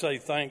want to say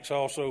thanks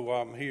also.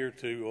 I'm here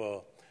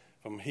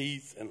from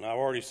Heath, and I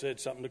already said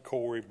something to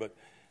Corey, but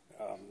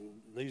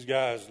these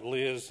guys,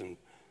 Liz and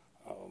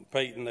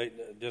Peyton, I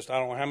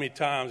don't know how many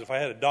times, if I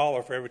had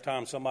 $1 for every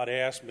time somebody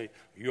asked me,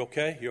 you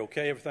okay? You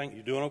okay? Everything?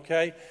 You doing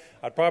okay?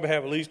 I'd probably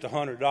have at least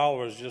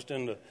 $100 just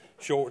in the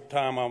short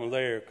time I'm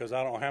there, because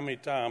I don't know how many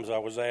times I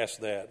was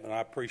asked that, and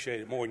I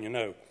appreciate it more than you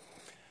know.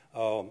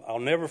 I'll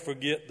never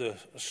forget the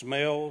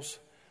smells,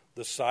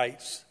 the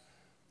sights,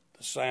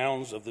 the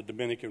sounds of the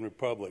Dominican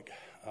Republic.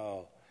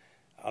 I'll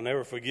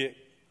never forget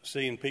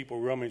seeing people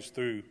rummage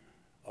through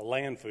a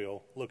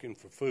landfill looking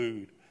for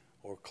food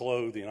or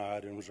clothing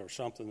items or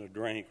something to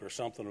drink or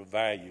something of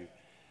value.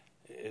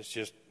 It's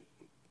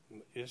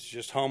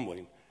just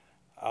humbling.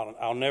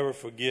 I'll never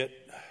forget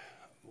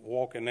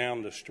walking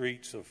down the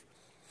streets of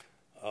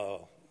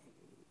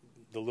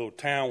the little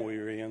town we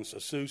were in,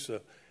 Sasusa,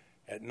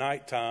 at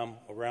nighttime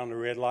around the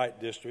red light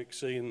district,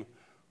 seeing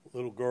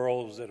little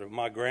girls that are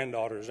my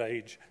granddaughter's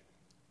age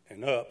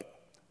and up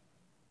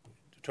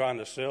trying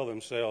to sell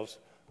themselves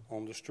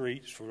on the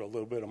streets for a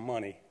little bit of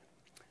money.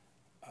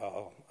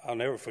 I'll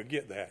never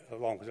forget that as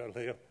long as I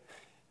live.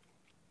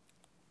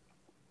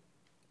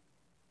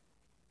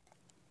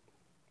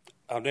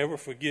 I'll never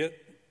forget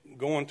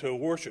going to a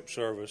worship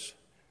service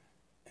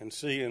and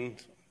seeing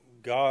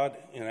God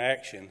in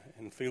action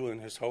and feeling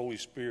His Holy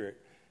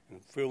Spirit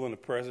and feeling the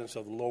presence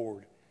of the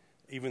Lord.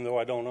 Even though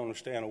I don't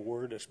understand a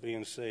word that's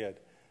being said,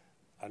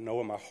 I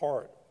know in my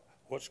heart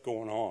what's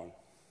going on.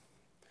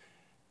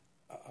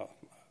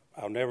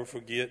 I'll never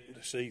forget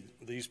to see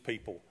these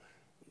people,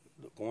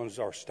 the ones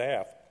our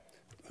staff,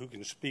 who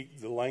can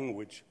speak the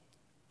language,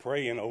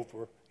 praying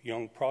over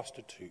young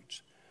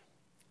prostitutes,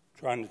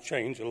 trying to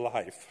change a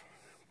life.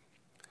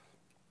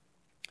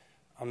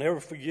 I'll never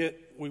forget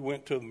we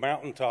went to the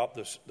mountaintop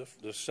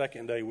the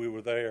second day we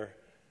were there,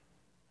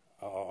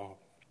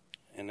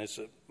 and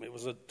it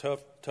was a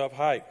tough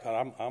hike.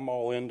 I'm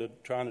all into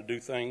trying to do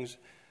things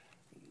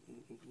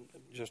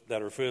just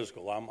that are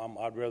physical.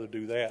 I'd rather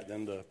do that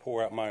than to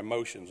pour out my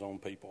emotions on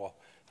people.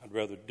 I'd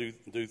rather do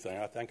things.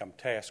 I think I'm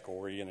task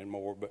oriented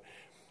more, but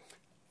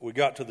we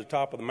got to the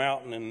top of the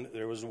mountain, and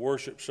there was a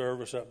worship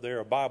service up there,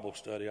 a Bible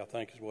study, I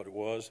think is what it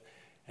was.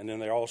 And then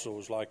there also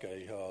was like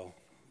a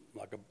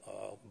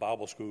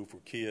Bible school for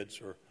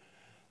kids.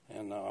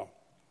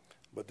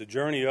 But the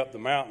journey up the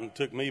mountain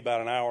took me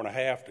about an hour and a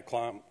half to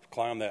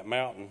climb that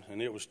mountain,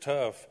 and it was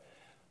tough.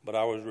 But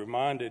I was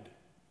reminded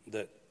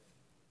that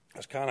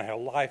that's kind of how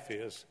life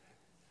is.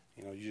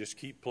 You know, you just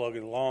keep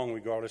plugging along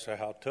regardless of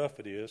how tough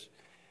it is,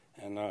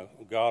 and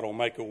God will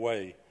make a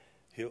way.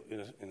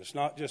 And it's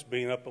not just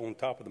being up on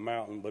top of the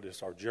mountain, but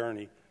it's our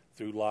journey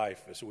through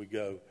life as we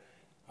go.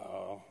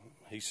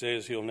 He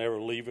says He'll never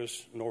leave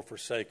us nor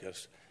forsake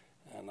us,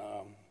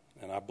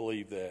 and I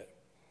believe that.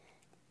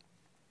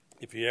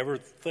 If you ever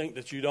think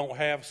that you don't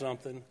have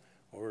something,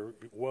 or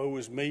woe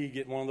is me,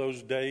 get one of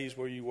those days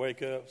where you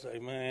wake up and say,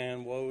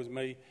 man, woe is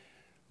me,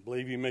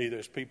 believe you me,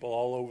 there's people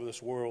all over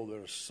this world that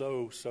are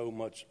so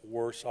much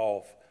worse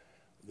off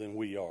than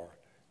we are.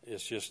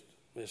 It's just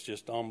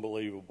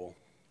unbelievable.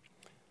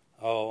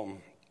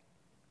 I'm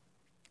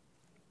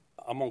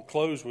going to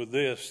close with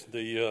this.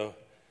 The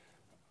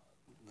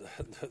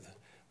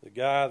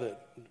guy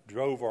that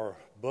drove our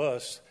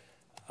bus,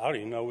 I don't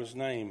even know his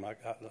name,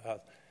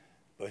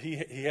 but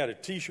he had a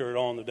T-shirt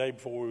on the day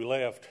before we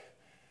left.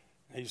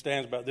 He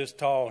stands about this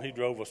tall, and he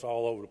drove us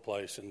all over the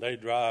place. And they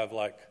drive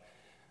like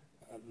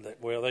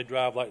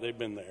they've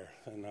been there.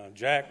 And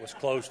Jack was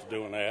close to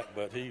doing that,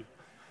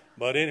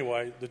 but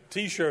anyway, the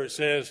T-shirt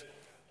says,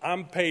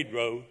 "I'm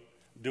Pedro,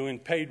 doing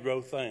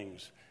Pedro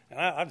things." And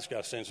I just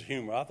got a sense of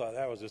humor. I thought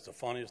that was just the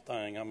funniest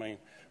thing. I mean,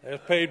 there's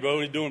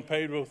Pedro, he's doing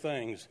Pedro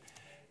things.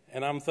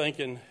 And I'm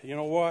thinking, you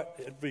know what?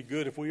 It'd be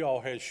good if we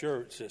all had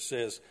shirts that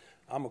says,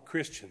 "I'm a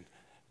Christian,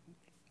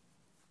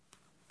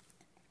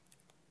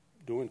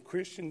 doing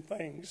Christian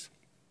things."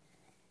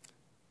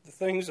 The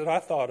things that I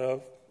thought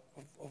of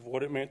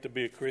what it meant to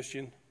be a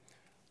Christian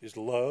is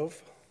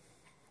love,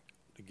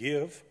 to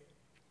give,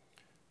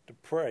 to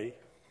pray,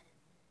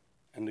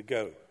 and to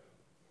go.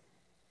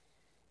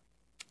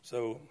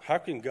 So how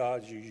can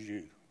God use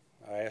you?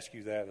 I ask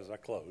you that as I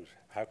close.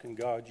 How can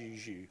God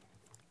use you?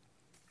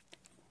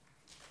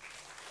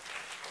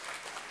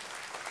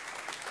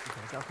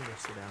 Y'all can go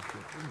sit down.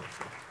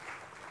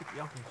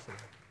 Y'all can sit down.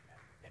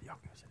 Yeah, y'all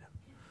can sit down.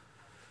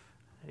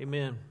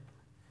 Amen.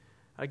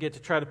 I get to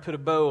try to put a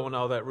bow on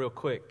all that real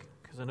quick,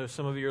 because I know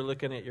some of you are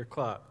looking at your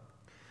clock.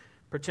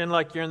 Pretend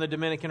like you're in the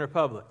Dominican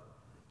Republic.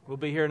 We'll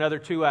be here another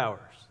 2 hours.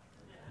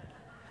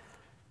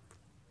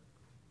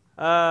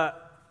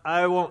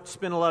 I won't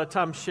spend a lot of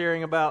time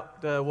sharing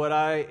about what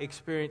I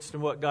experienced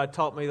and what God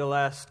taught me the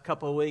last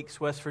couple of weeks.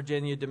 West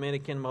Virginia,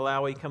 Dominican,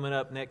 Malawi coming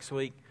up next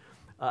week.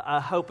 I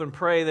hope and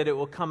pray that it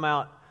will come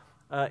out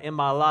in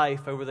my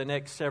life over the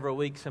next several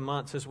weeks and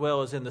months, as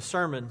well as in the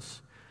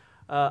sermons.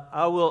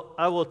 I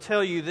will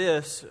tell you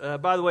this.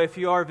 By the way, if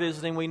you are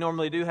visiting, we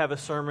normally do have a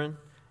sermon,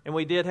 and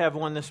we did have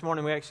one this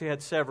morning. We actually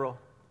had several,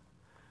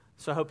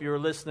 so I hope you were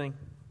listening.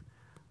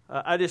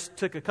 I just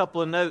took a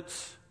couple of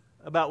notes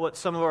about what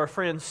some of our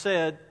friends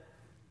said,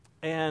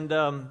 and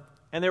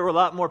there were a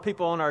lot more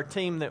people on our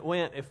team that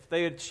went. If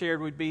they had shared,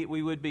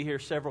 we would be here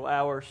several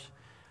hours.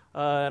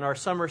 And our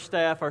summer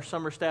staff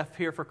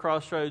here for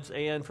Crossroads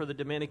and for the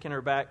Dominican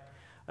are back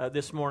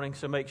this morning,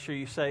 so make sure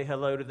you say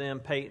hello to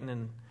them, Peyton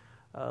and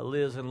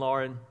Liz and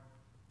Lauren.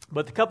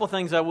 But the couple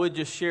things I would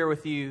just share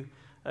with you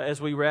as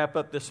we wrap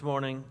up this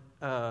morning,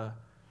 and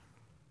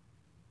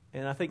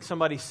I think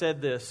somebody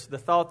said this, the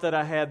thought that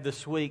I had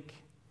this week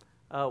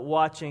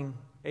watching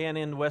and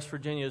in West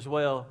Virginia as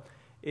well,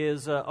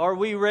 is are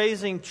we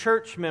raising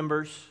church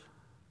members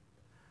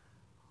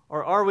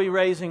or are we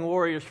raising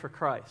warriors for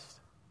Christ?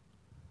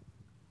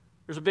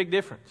 There's a big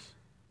difference.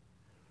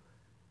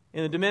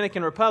 In the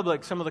Dominican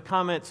Republic, some of the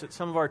comments that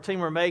some of our team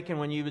were making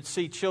when you would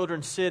see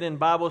children sit in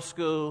Bible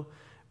school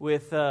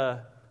with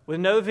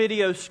no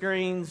video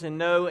screens and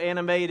no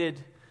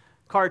animated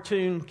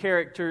cartoon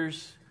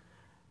characters,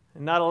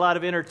 and not a lot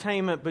of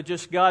entertainment, but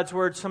just God's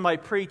Word, somebody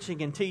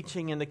preaching and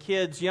teaching, and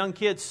the young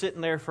kids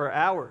sitting there for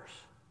hours.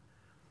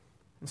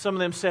 And some of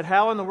them said,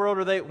 how in the world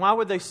why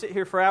would they sit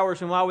here for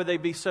hours and why would they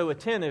be so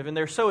attentive? And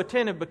they're so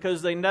attentive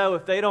because they know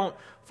if they don't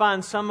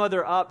find some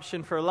other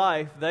option for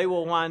life, they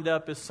will wind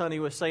up, as Sonny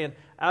was saying,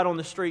 out on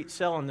the street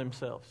selling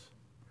themselves.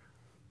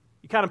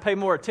 You kind of pay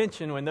more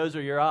attention when those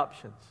are your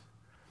options.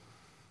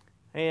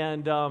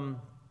 And I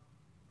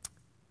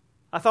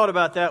thought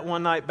about that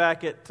one night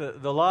back at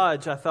the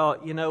lodge. I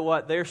thought, you know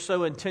what, they're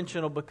so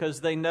intentional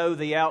because they know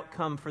the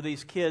outcome for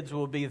these kids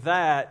will be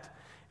that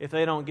if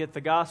they don't get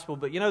the gospel.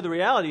 But you know, the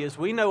reality is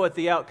we know what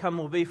the outcome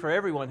will be for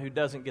everyone who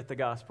doesn't get the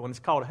gospel, and it's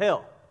called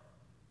hell.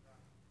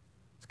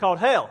 It's called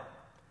hell.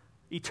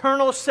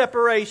 Eternal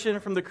separation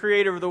from the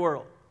Creator of the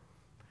world.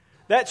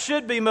 That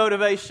should be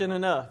motivation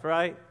enough,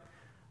 right?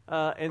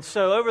 And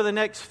so over the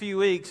next few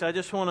weeks, I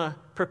just want to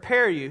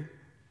prepare you,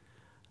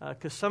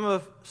 because some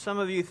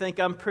of you think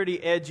I'm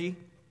pretty edgy.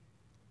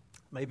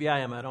 Maybe I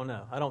am, I don't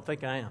know. I don't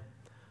think I am.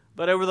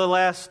 But over the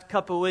last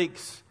couple of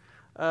weeks,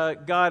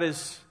 God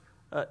has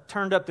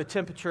turned up the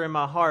temperature in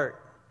my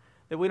heart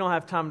that we don't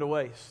have time to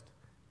waste.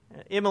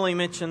 Emily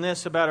mentioned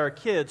this about our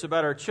kids,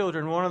 about our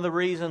children. One of the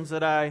reasons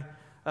that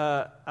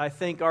I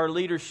think our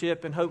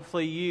leadership, and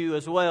hopefully you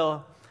as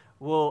well,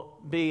 will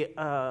be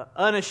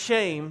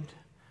unashamed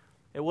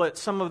at what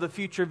some of the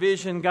future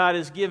vision God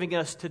is giving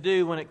us to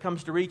do when it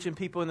comes to reaching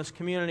people in this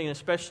community, and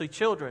especially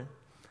children.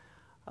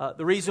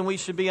 The reason we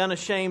should be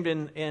unashamed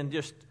and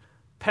just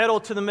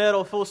pedal to the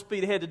metal, full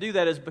speed ahead to do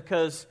that is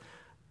because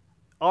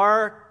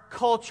our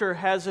culture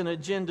has an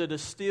agenda to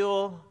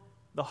steal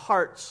the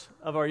hearts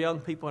of our young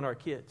people and our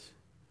kids.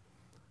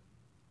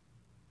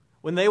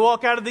 When they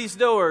walk out of these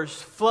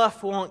doors,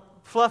 fluff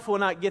will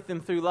not get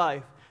them through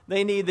life.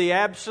 They need the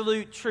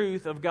absolute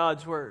truth of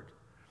God's Word.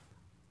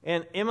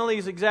 And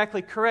Emily's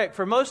exactly correct.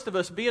 For most of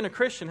us, being a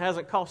Christian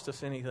hasn't cost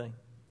us anything.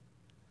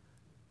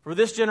 For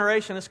this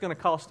generation, it's going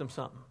to cost them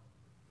something.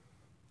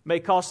 It may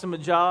cost them a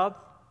job,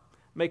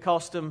 may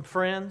cost them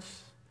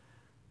friends,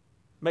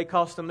 may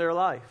cost them their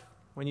life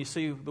when you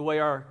see the way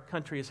our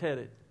country is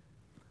headed.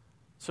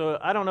 So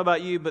I don't know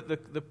about you, but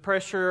the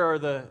pressure or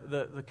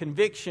the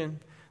conviction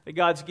that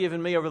God's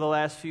given me over the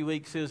last few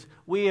weeks is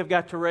we have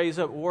got to raise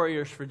up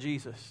warriors for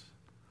Jesus.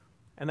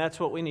 And that's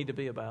what we need to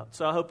be about.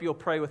 So I hope you'll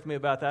pray with me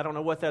about that. I don't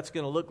know what that's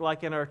going to look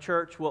like in our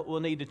church, what we'll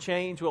need to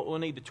change, what we'll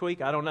need to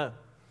tweak. I don't know.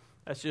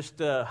 That's just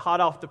hot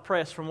off the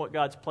press from what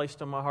God's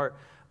placed on my heart.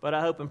 But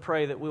I hope and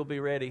pray that we'll be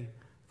ready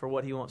for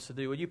what He wants to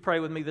do. Would you pray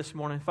with me this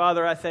morning?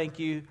 Father, I thank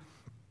you.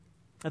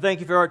 I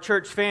thank you for our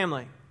church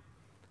family.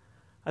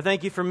 I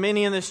thank you for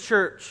many in this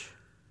church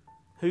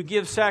who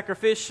give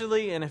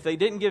sacrificially, and if they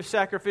didn't give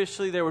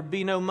sacrificially, there would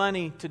be no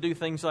money to do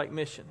things like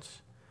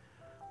missions.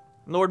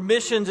 Lord,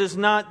 missions is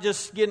not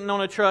just getting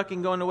on a truck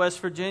and going to West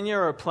Virginia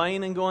or a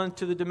plane and going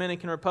to the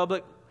Dominican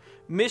Republic.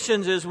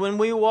 Missions is when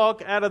we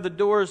walk out of the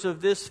doors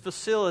of this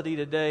facility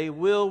today,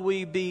 will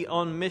we be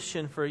on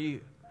mission for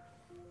you?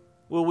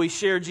 Will we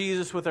share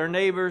Jesus with our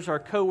neighbors, our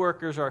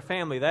coworkers, our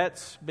family?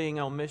 That's being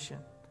on mission.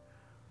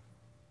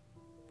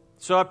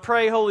 So I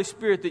pray, Holy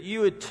Spirit, that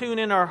you would tune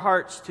in our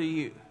hearts to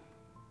you.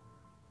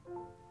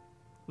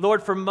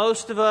 Lord, for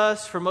most of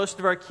us, for most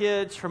of our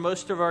kids, for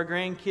most of our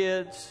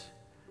grandkids,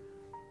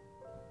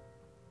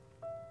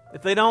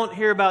 if they don't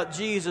hear about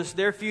Jesus,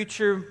 their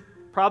future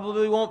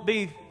probably won't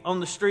be on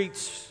the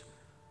streets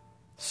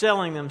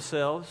selling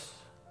themselves.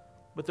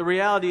 But the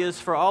reality is,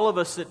 for all of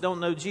us that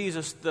don't know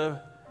Jesus, the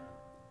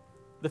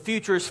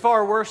future is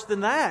far worse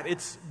than that.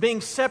 It's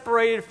being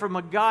separated from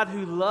a God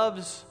who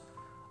loves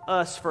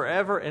us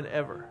forever and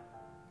ever.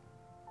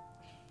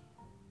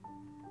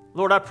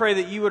 Lord, I pray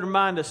that you would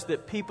remind us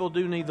that people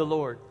do need the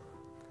Lord.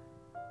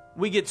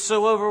 We get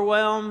so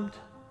overwhelmed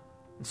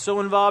and so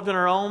involved in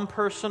our own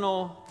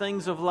personal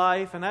things of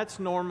life, and that's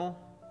normal.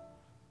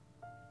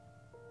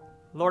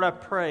 Lord, I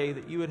pray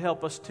that you would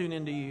help us tune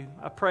into you.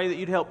 I pray that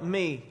you'd help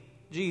me,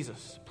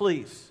 Jesus,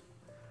 please,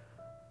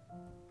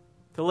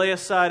 to lay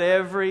aside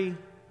every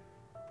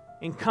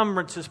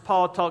encumbrance, as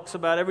Paul talks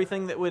about,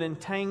 everything that would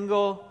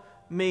entangle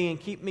me and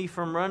keep me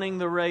from running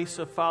the race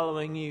of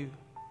following you.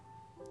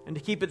 And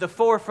to keep at the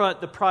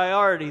forefront the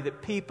priority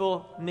that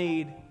people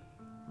need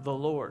the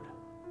Lord.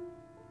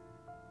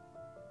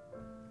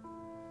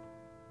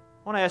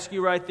 I want to ask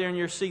you right there in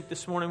your seat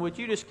this morning, would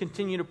you just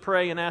continue to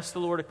pray and ask the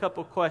Lord a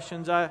couple of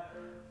questions? I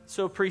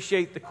so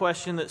appreciate the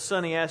question that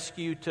Sonny asked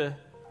you to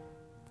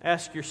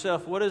ask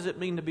yourself. What does it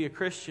mean to be a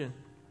Christian?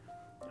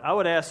 I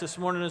would ask this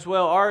morning as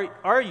well,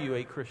 are you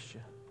a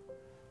Christian?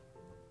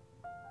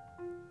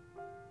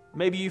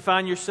 Maybe you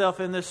find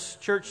yourself in this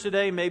church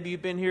today. Maybe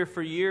you've been here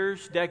for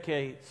years,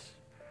 decades.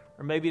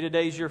 Or maybe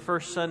today's your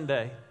first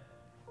Sunday.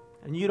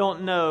 And you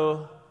don't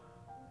know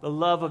the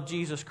love of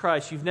Jesus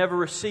Christ. You've never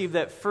received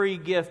that free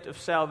gift of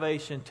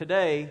salvation.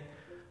 Today,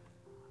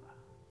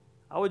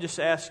 I would just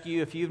ask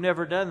you, if you've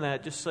never done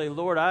that, just say,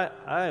 Lord,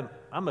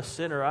 I'm a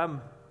sinner.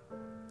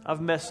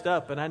 I've messed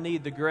up, and I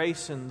need the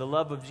grace and the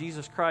love of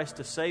Jesus Christ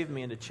to save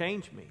me and to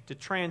change me, to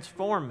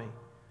transform me.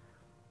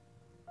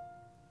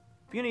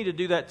 If you need to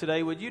do that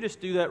today, would you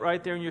just do that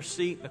right there in your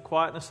seat in the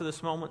quietness of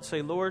this moment?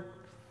 Say, Lord,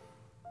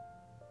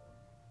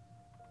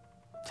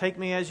 take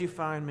me as you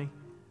find me.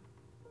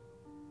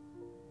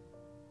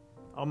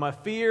 All my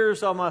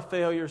fears, all my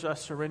failures, I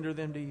surrender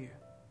them to you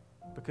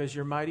because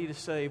you're mighty to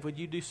save. Would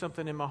you do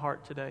something in my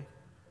heart today?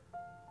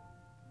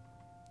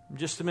 In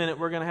just a minute,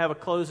 we're going to have a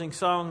closing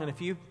song. And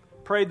if you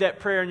prayed that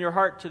prayer in your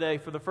heart today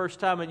for the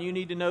first time and you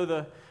need to know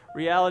the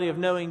reality of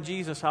knowing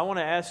Jesus, I want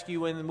to ask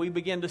you when we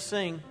begin to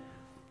sing,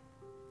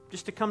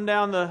 just to come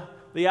down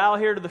the aisle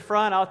here to the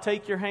front. I'll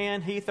take your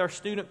hand. Heath, our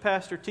student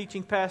pastor,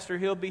 teaching pastor,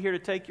 he'll be here to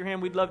take your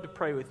hand. We'd love to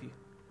pray with you.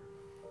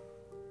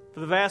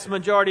 For the vast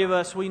majority of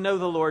us, we know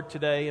the Lord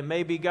today, and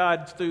maybe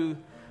God, through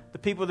the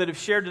people that have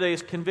shared today,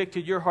 has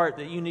convicted your heart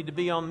that you need to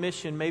be on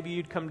mission. Maybe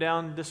you'd come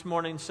down this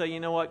morning and say, you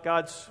know what,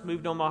 God's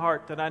moved on my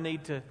heart that I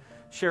need to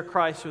share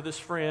Christ with this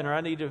friend, or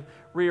I need to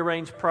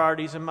rearrange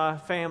priorities in my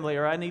family,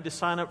 or I need to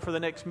sign up for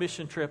the next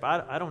mission trip.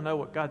 I don't know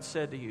what God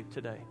said to you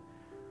today.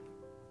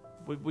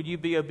 Would you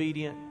be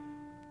obedient?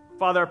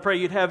 Father, I pray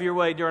you'd have your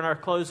way during our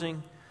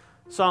closing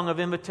song of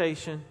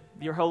invitation.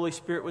 Your Holy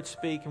Spirit would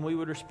speak and we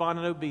would respond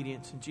in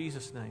obedience. In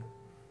Jesus' name,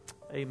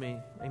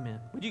 Amen. Amen.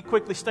 Would you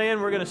quickly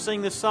stand? We're going to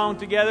sing this song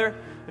together.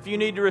 If you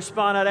need to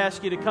respond, I'd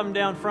ask you to come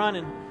down front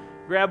and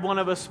grab one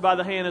of us by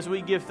the hand as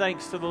we give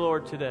thanks to the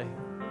Lord today.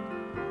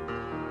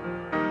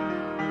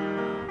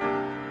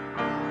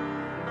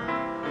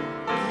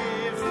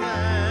 Give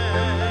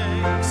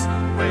thanks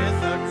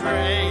with a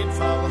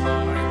grateful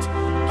heart.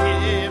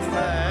 Give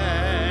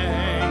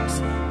thanks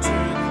to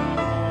the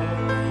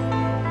Holy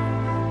One.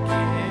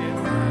 Give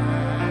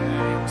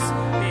thanks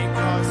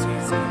because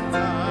He's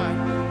divine.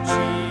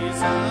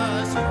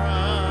 Jesus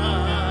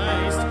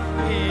Christ,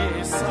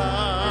 His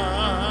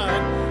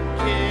Son.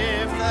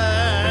 Give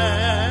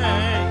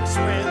thanks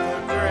with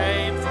a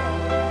grateful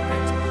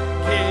heart.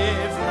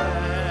 Give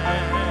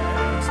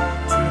thanks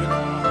to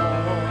the Holy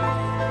One.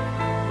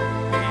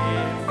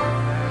 Give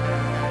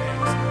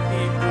thanks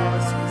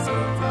because He's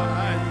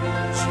divine.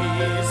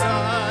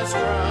 Jesus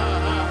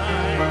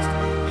Christ,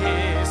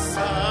 His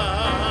Son.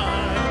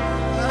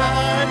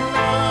 And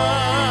now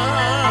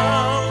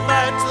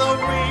let the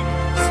weak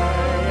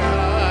say,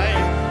 I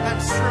am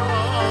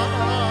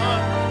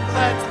strong.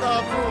 Let the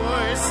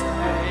poor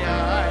say,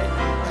 I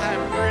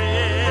am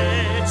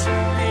rich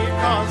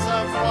because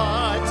of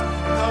what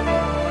the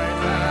Lord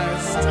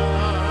has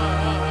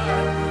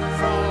done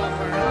for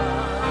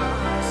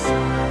us.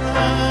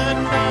 And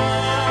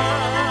now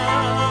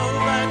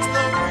let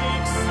the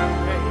weak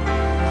say,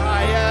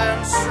 I am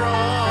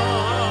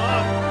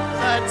strong.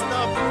 Let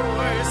the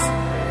poor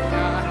say,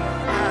 I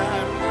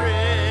am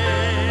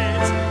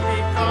rich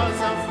because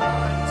of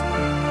what the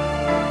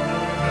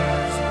Lord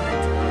has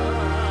done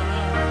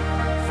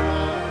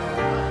for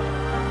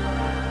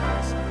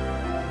us.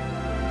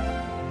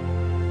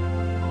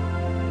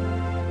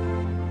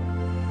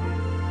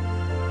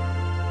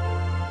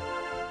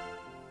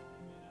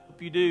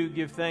 Hope you do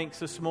give thanks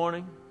this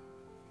morning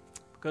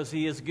because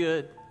He is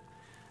good.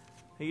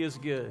 He is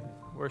good.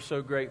 We're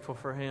so grateful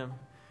for Him.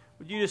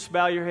 Would you just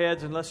bow your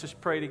heads and let's just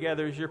pray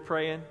together as you're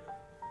praying?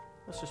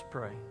 Let's just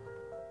pray.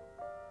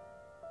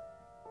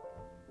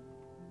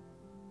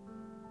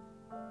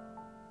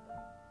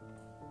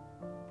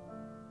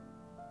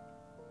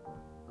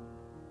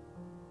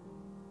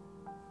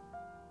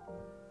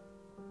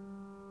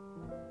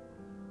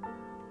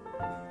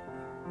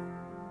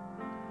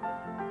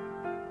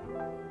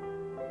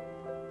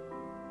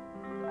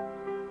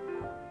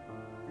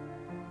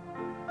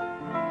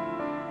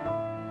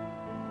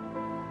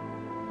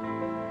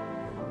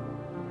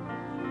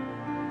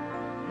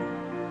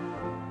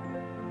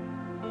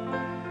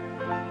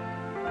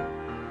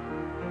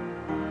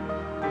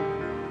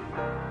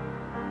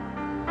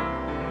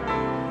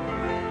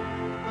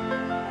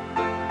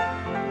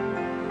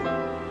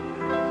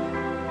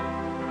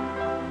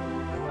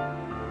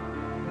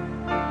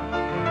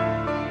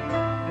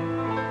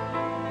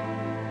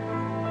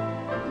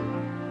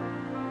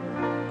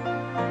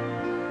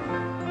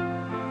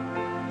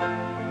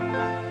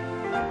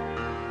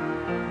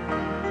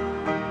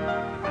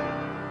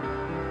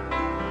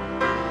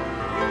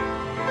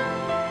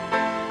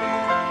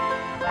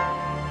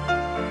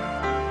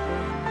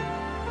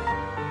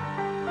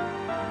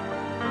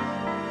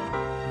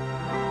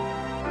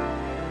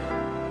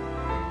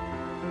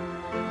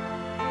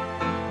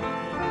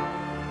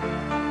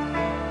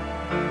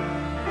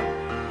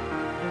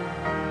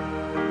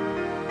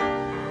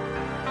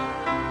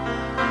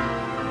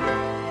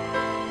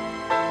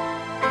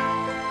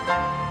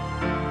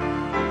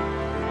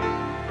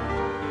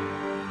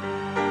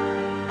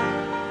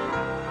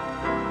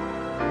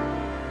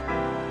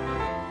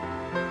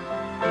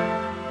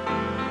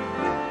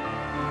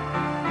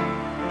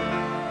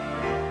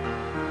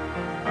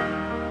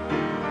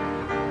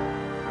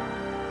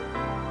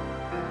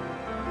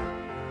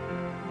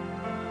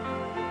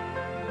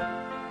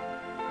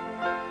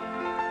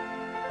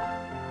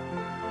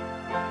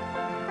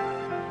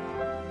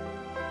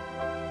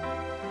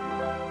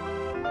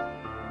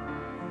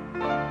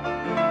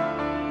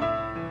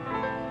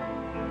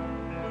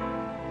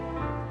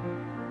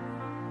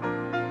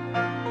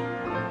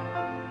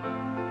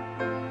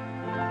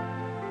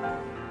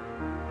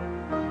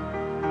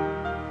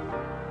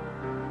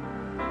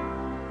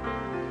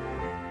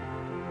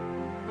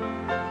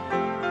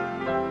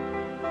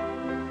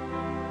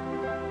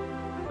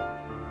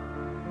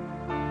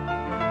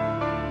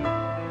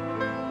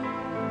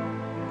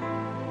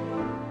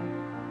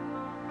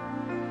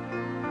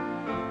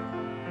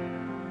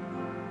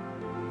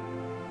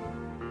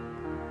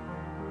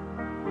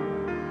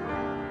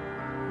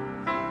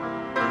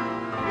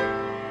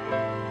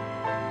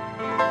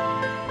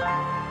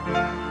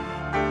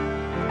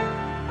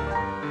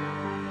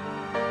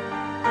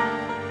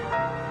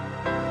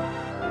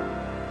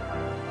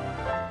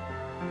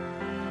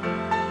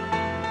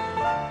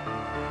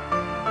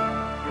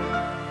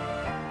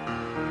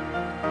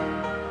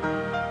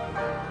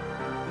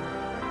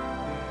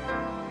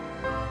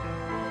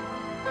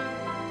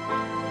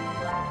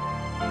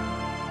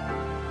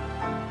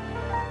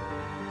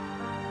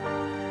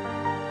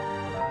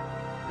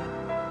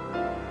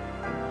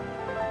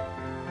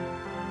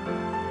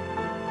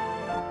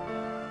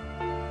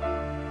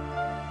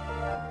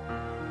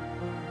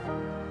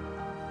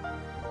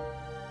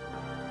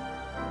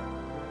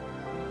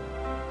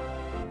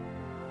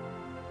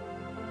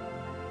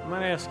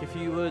 going to ask if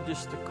you would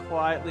just to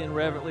quietly and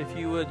reverently, if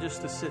you would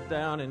just to sit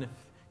down, and if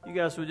you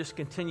guys would just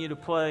continue to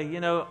play. You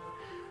know,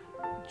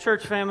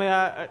 church family,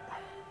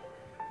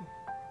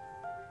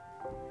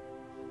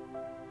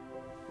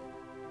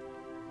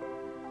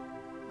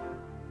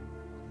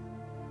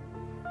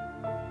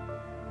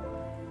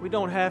 we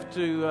don't have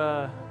to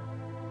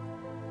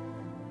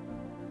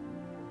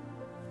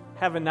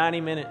have a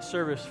 90-minute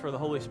service for the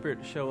Holy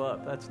Spirit to show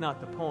up. That's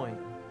not the point.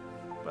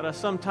 But I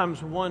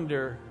sometimes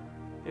wonder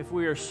if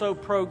we are so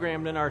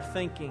programmed in our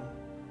thinking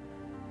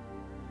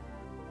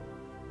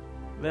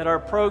that our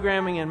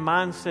programming and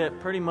mindset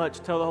pretty much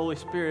tell the Holy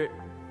Spirit,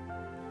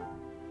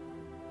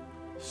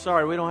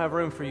 sorry, we don't have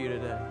room for you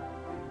today.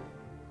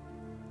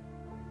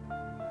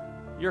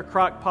 Your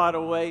crock pot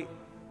will wait.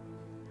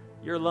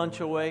 Your lunch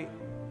will wait.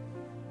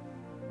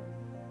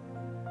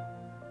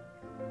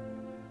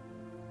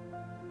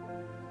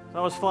 As I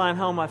was flying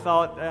home, I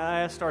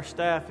asked our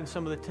staff and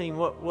some of the team,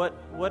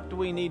 what do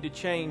we need to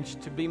change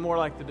to be more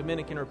like the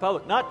Dominican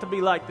Republic? Not to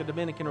be like the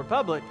Dominican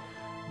Republic,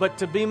 but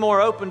to be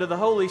more open to the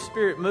Holy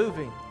Spirit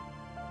moving.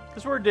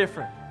 Because we're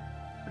different.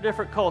 We're a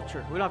different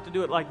culture. We don't have to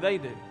do it like they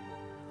do.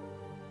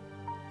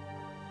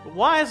 But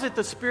why is it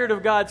the Spirit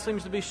of God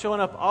seems to be showing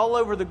up all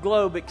over the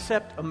globe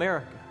except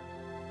America?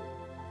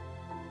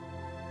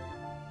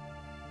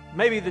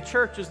 Maybe the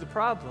church is the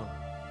problem.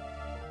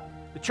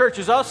 The church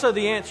is also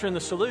the answer and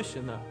the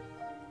solution, though.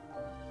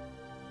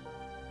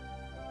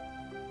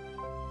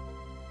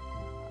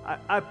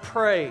 I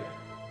pray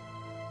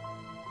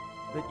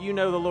that you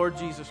know the Lord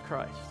Jesus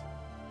Christ.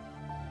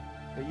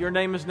 That your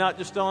name is not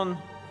just on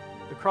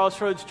the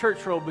Crossroads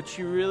church roll, but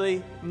you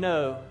really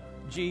know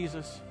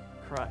Jesus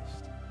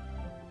Christ.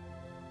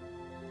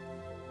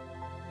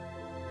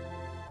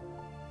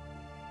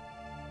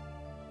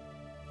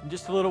 In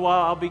just a little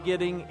while, I'll be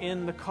getting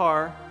in the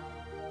car.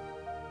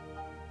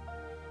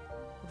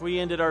 If we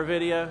ended our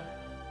video,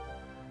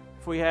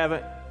 if we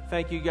haven't,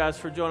 thank you guys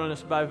for joining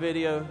us by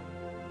video.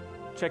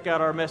 Check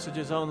out our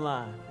messages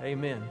online.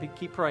 Amen.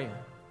 Keep praying.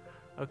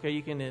 Okay,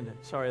 you can end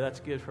it. Sorry, that's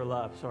good for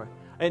live. Sorry.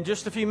 In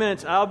just a few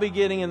minutes, I'll be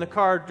getting in the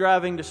car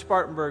driving to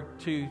Spartanburg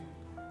to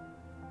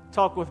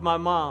talk with my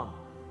mom,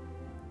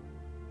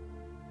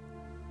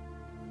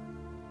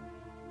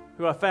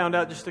 who I found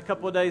out just a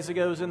couple of days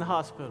ago is in the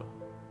hospital.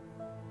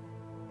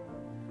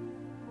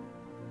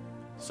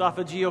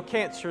 Esophageal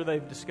cancer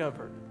they've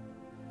discovered.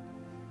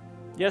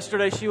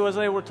 Yesterday she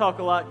wasn't able to talk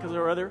a lot because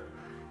there were other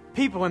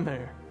people in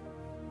there.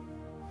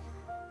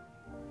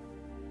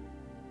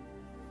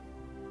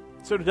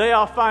 So today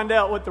I'll find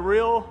out what the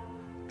real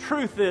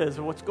truth is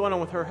of what's going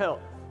on with her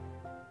health.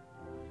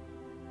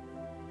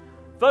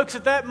 Folks,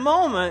 at that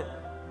moment,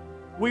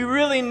 we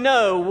really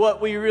know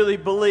what we really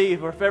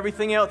believe, or if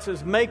everything else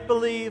is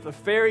make-believe, a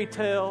fairy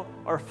tale,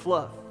 or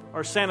fluff,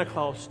 or Santa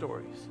Claus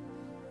stories.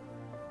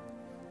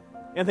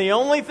 And the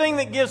only thing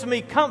that gives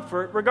me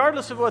comfort,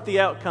 regardless of what the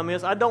outcome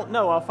is, I don't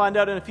know, I'll find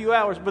out in a few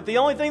hours, but the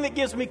only thing that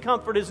gives me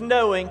comfort is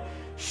knowing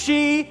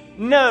she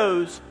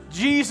knows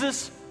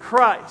Jesus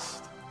Christ.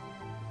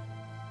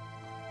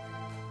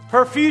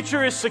 Her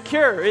future is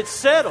secure. It's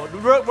settled.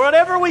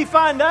 Whatever we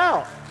find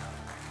out.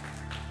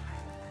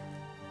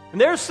 And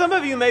there's some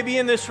of you maybe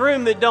in this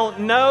room that don't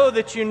know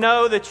that you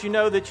know that you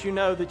know that you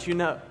know that you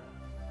know.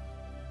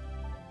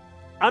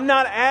 I'm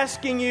not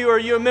asking you, are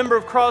you a member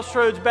of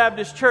Crossroads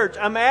Baptist Church?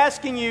 I'm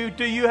asking you,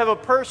 do you have a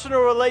personal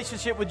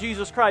relationship with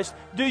Jesus Christ?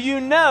 Do you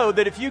know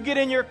that if you get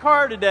in your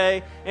car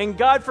today and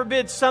God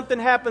forbid something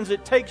happens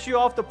that takes you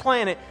off the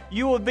planet,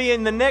 you will be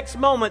in the next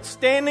moment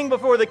standing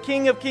before the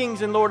King of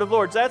Kings and Lord of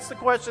Lords? That's the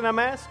question I'm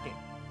asking.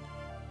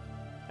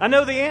 I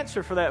know the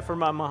answer for that for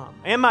my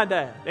mom and my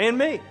dad and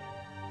me.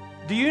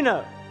 Do you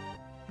know?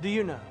 Do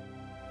you know?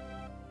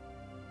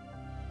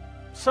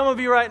 Some of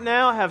you right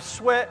now have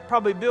sweat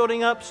probably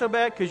building up so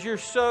bad because you're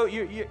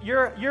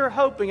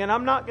hoping, and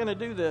I'm not going to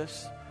do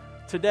this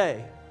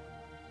today.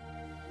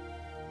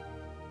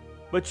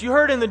 But you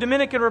heard in the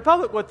Dominican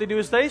Republic what they do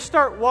is they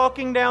start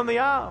walking down the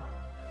aisle,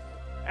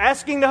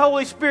 asking the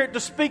Holy Spirit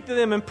to speak to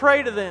them and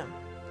pray to them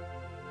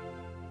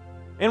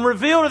and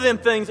reveal to them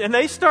things. And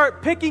they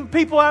start picking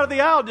people out of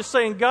the aisle just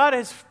saying, God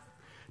has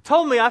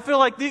told me, I feel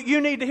like you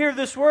need to hear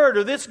this word,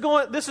 or this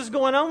is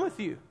going on with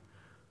you.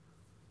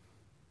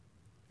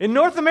 In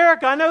North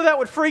America, I know that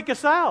would freak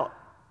us out.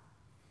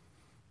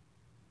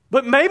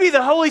 But maybe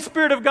the Holy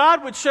Spirit of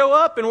God would show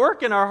up and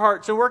work in our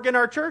hearts and work in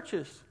our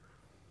churches.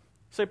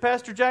 Say,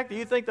 Pastor Jack, do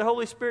you think the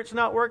Holy Spirit's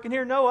not working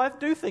here? No, I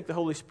do think the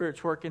Holy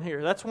Spirit's working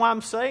here. That's why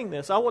I'm saying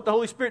this. I want the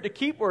Holy Spirit to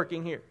keep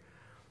working here.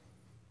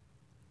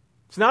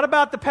 It's not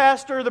about the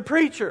pastor or the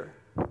preacher.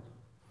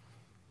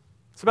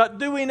 It's about,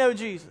 do we know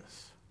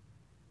Jesus?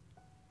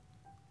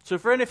 So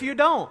friend, if you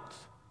don't,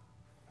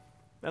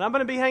 then I'm going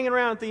to be hanging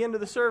around at the end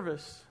of the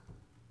service.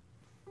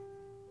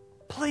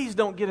 Please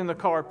don't get in the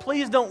car.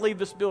 Please don't leave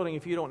this building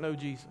if you don't know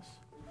Jesus.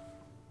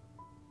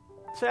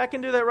 Say, I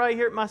can do that right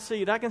here at my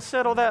seat. I can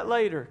settle that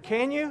later.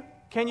 Can you?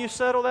 Can you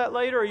settle that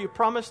later? Are you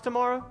promised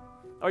tomorrow?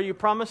 Are you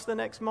promised the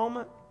next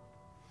moment?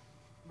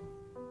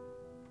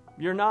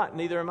 You're not,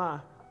 neither am I.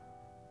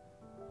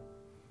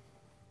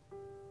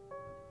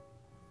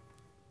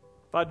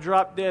 If I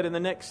drop dead in the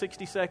next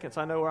 60 seconds,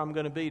 I know where I'm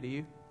going to be. Do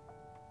you?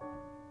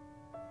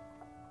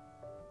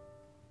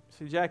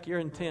 See, Jack, you're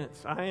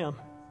intense. I am.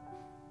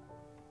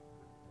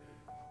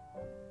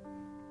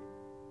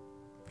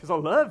 Because I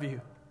love you.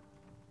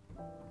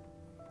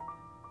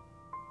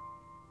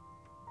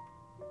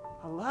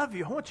 I love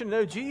you. I want you to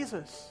know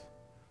Jesus.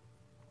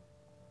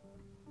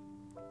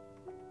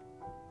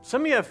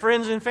 Some of you have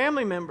friends and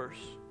family members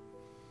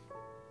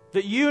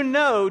that you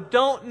know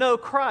don't know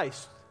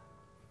Christ.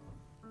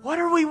 What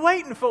are we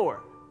waiting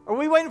for? Are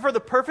we waiting for the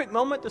perfect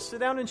moment to sit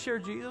down and share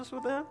Jesus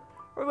with them?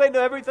 Are we waiting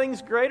until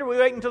everything's great? Are we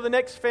waiting until the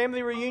next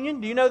family reunion?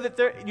 Do you know if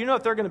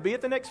they're going to be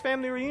at the next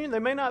family reunion? They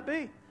may not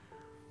be.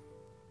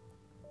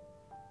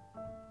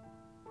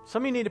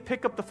 Some of you need to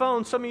pick up the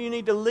phone. Some of you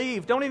need to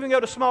leave. Don't even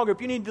go to small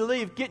group. You need to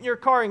leave. Get in your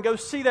car and go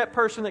see that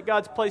person that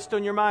God's placed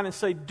on your mind and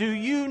say, do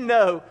you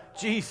know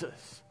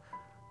Jesus?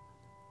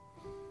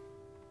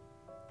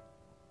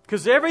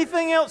 Because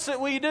everything else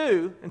that we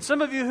do, and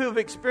some of you who have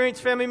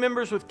experienced family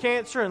members with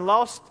cancer and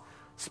lost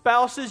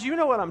spouses, you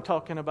know what I'm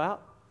talking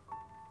about.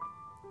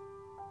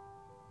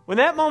 When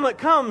that moment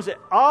comes,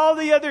 all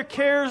the other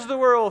cares of the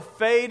world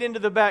fade into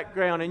the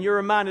background, and you're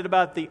reminded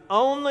about the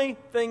only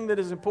thing that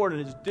is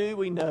important is, do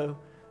we know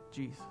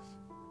Jesus?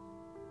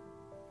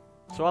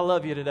 So I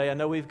love you today. I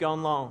know we've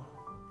gone long.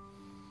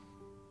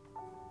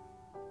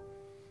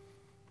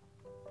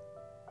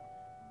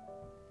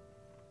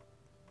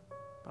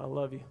 I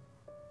love you.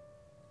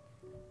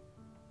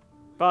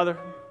 Father,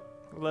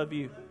 I love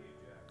you.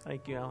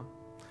 Thank you, Alan.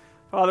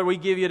 Father, we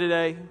give you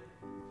today.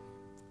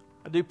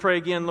 I do pray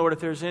again, Lord, if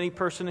there's any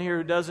person here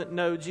who doesn't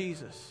know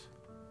Jesus,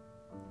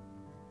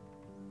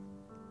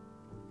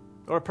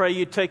 Lord, I pray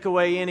you take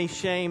away any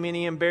shame,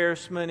 any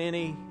embarrassment,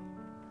 any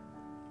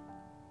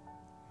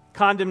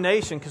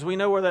condemnation, because we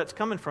know where that's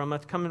coming from.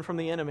 That's coming from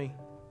the enemy.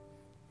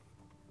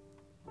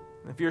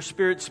 If your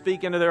Spirit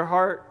speak into their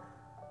heart,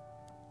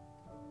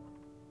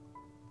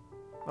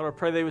 Lord, I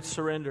pray they would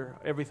surrender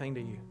everything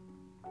to you.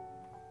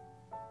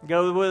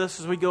 Go with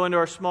us as we go into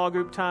our small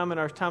group time and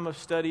our time of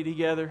study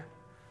together.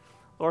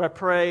 Lord, I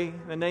pray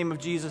in the name of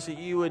Jesus that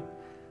you would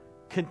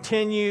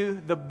continue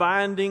the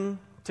binding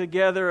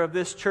together of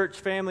this church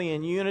family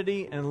in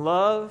unity and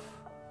love,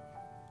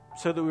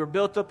 so that we're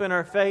built up in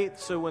our faith,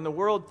 so when the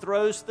world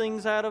throws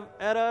things at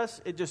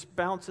us, it just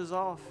bounces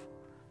off.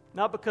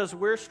 Not because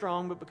we're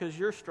strong, but because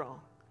you're strong.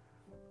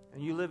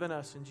 And you live in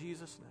us in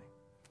Jesus'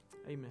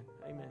 name. Amen.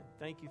 Amen.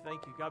 Thank you.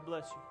 Thank you. God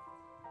bless you.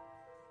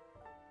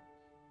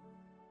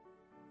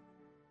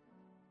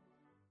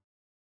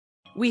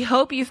 We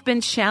hope you've been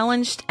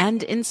challenged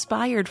and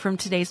inspired from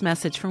today's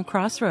message from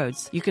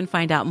Crossroads. You can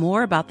find out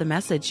more about the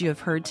message you have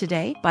heard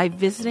today by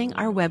visiting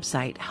our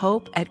website,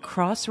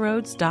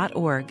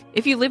 hopeatcrossroads.org.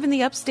 If you live in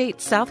the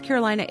upstate South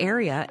Carolina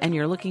area and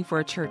you're looking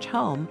for a church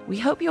home, we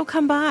hope you'll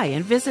come by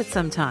and visit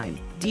sometime.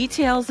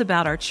 Details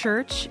about our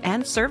church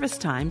and service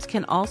times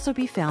can also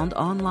be found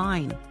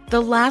online.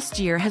 The last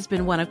year has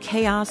been one of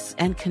chaos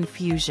and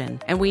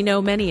confusion, and we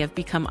know many have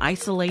become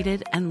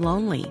isolated and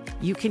lonely.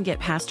 You can get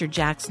Pastor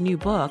Jack's new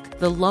book,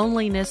 The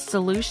Loneliness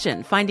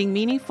Solution, Finding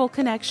Meaningful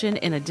Connection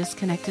in a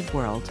Disconnected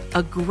World,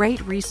 a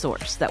great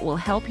resource that will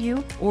help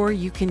you, or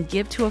you can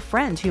give to a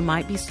friend who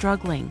might be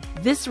struggling.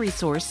 This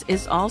resource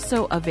is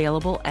also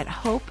available at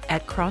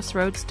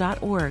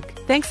hopeatcrossroads.org.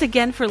 Thanks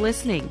again for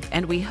listening,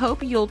 and we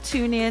hope you'll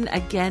tune in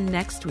again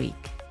next week.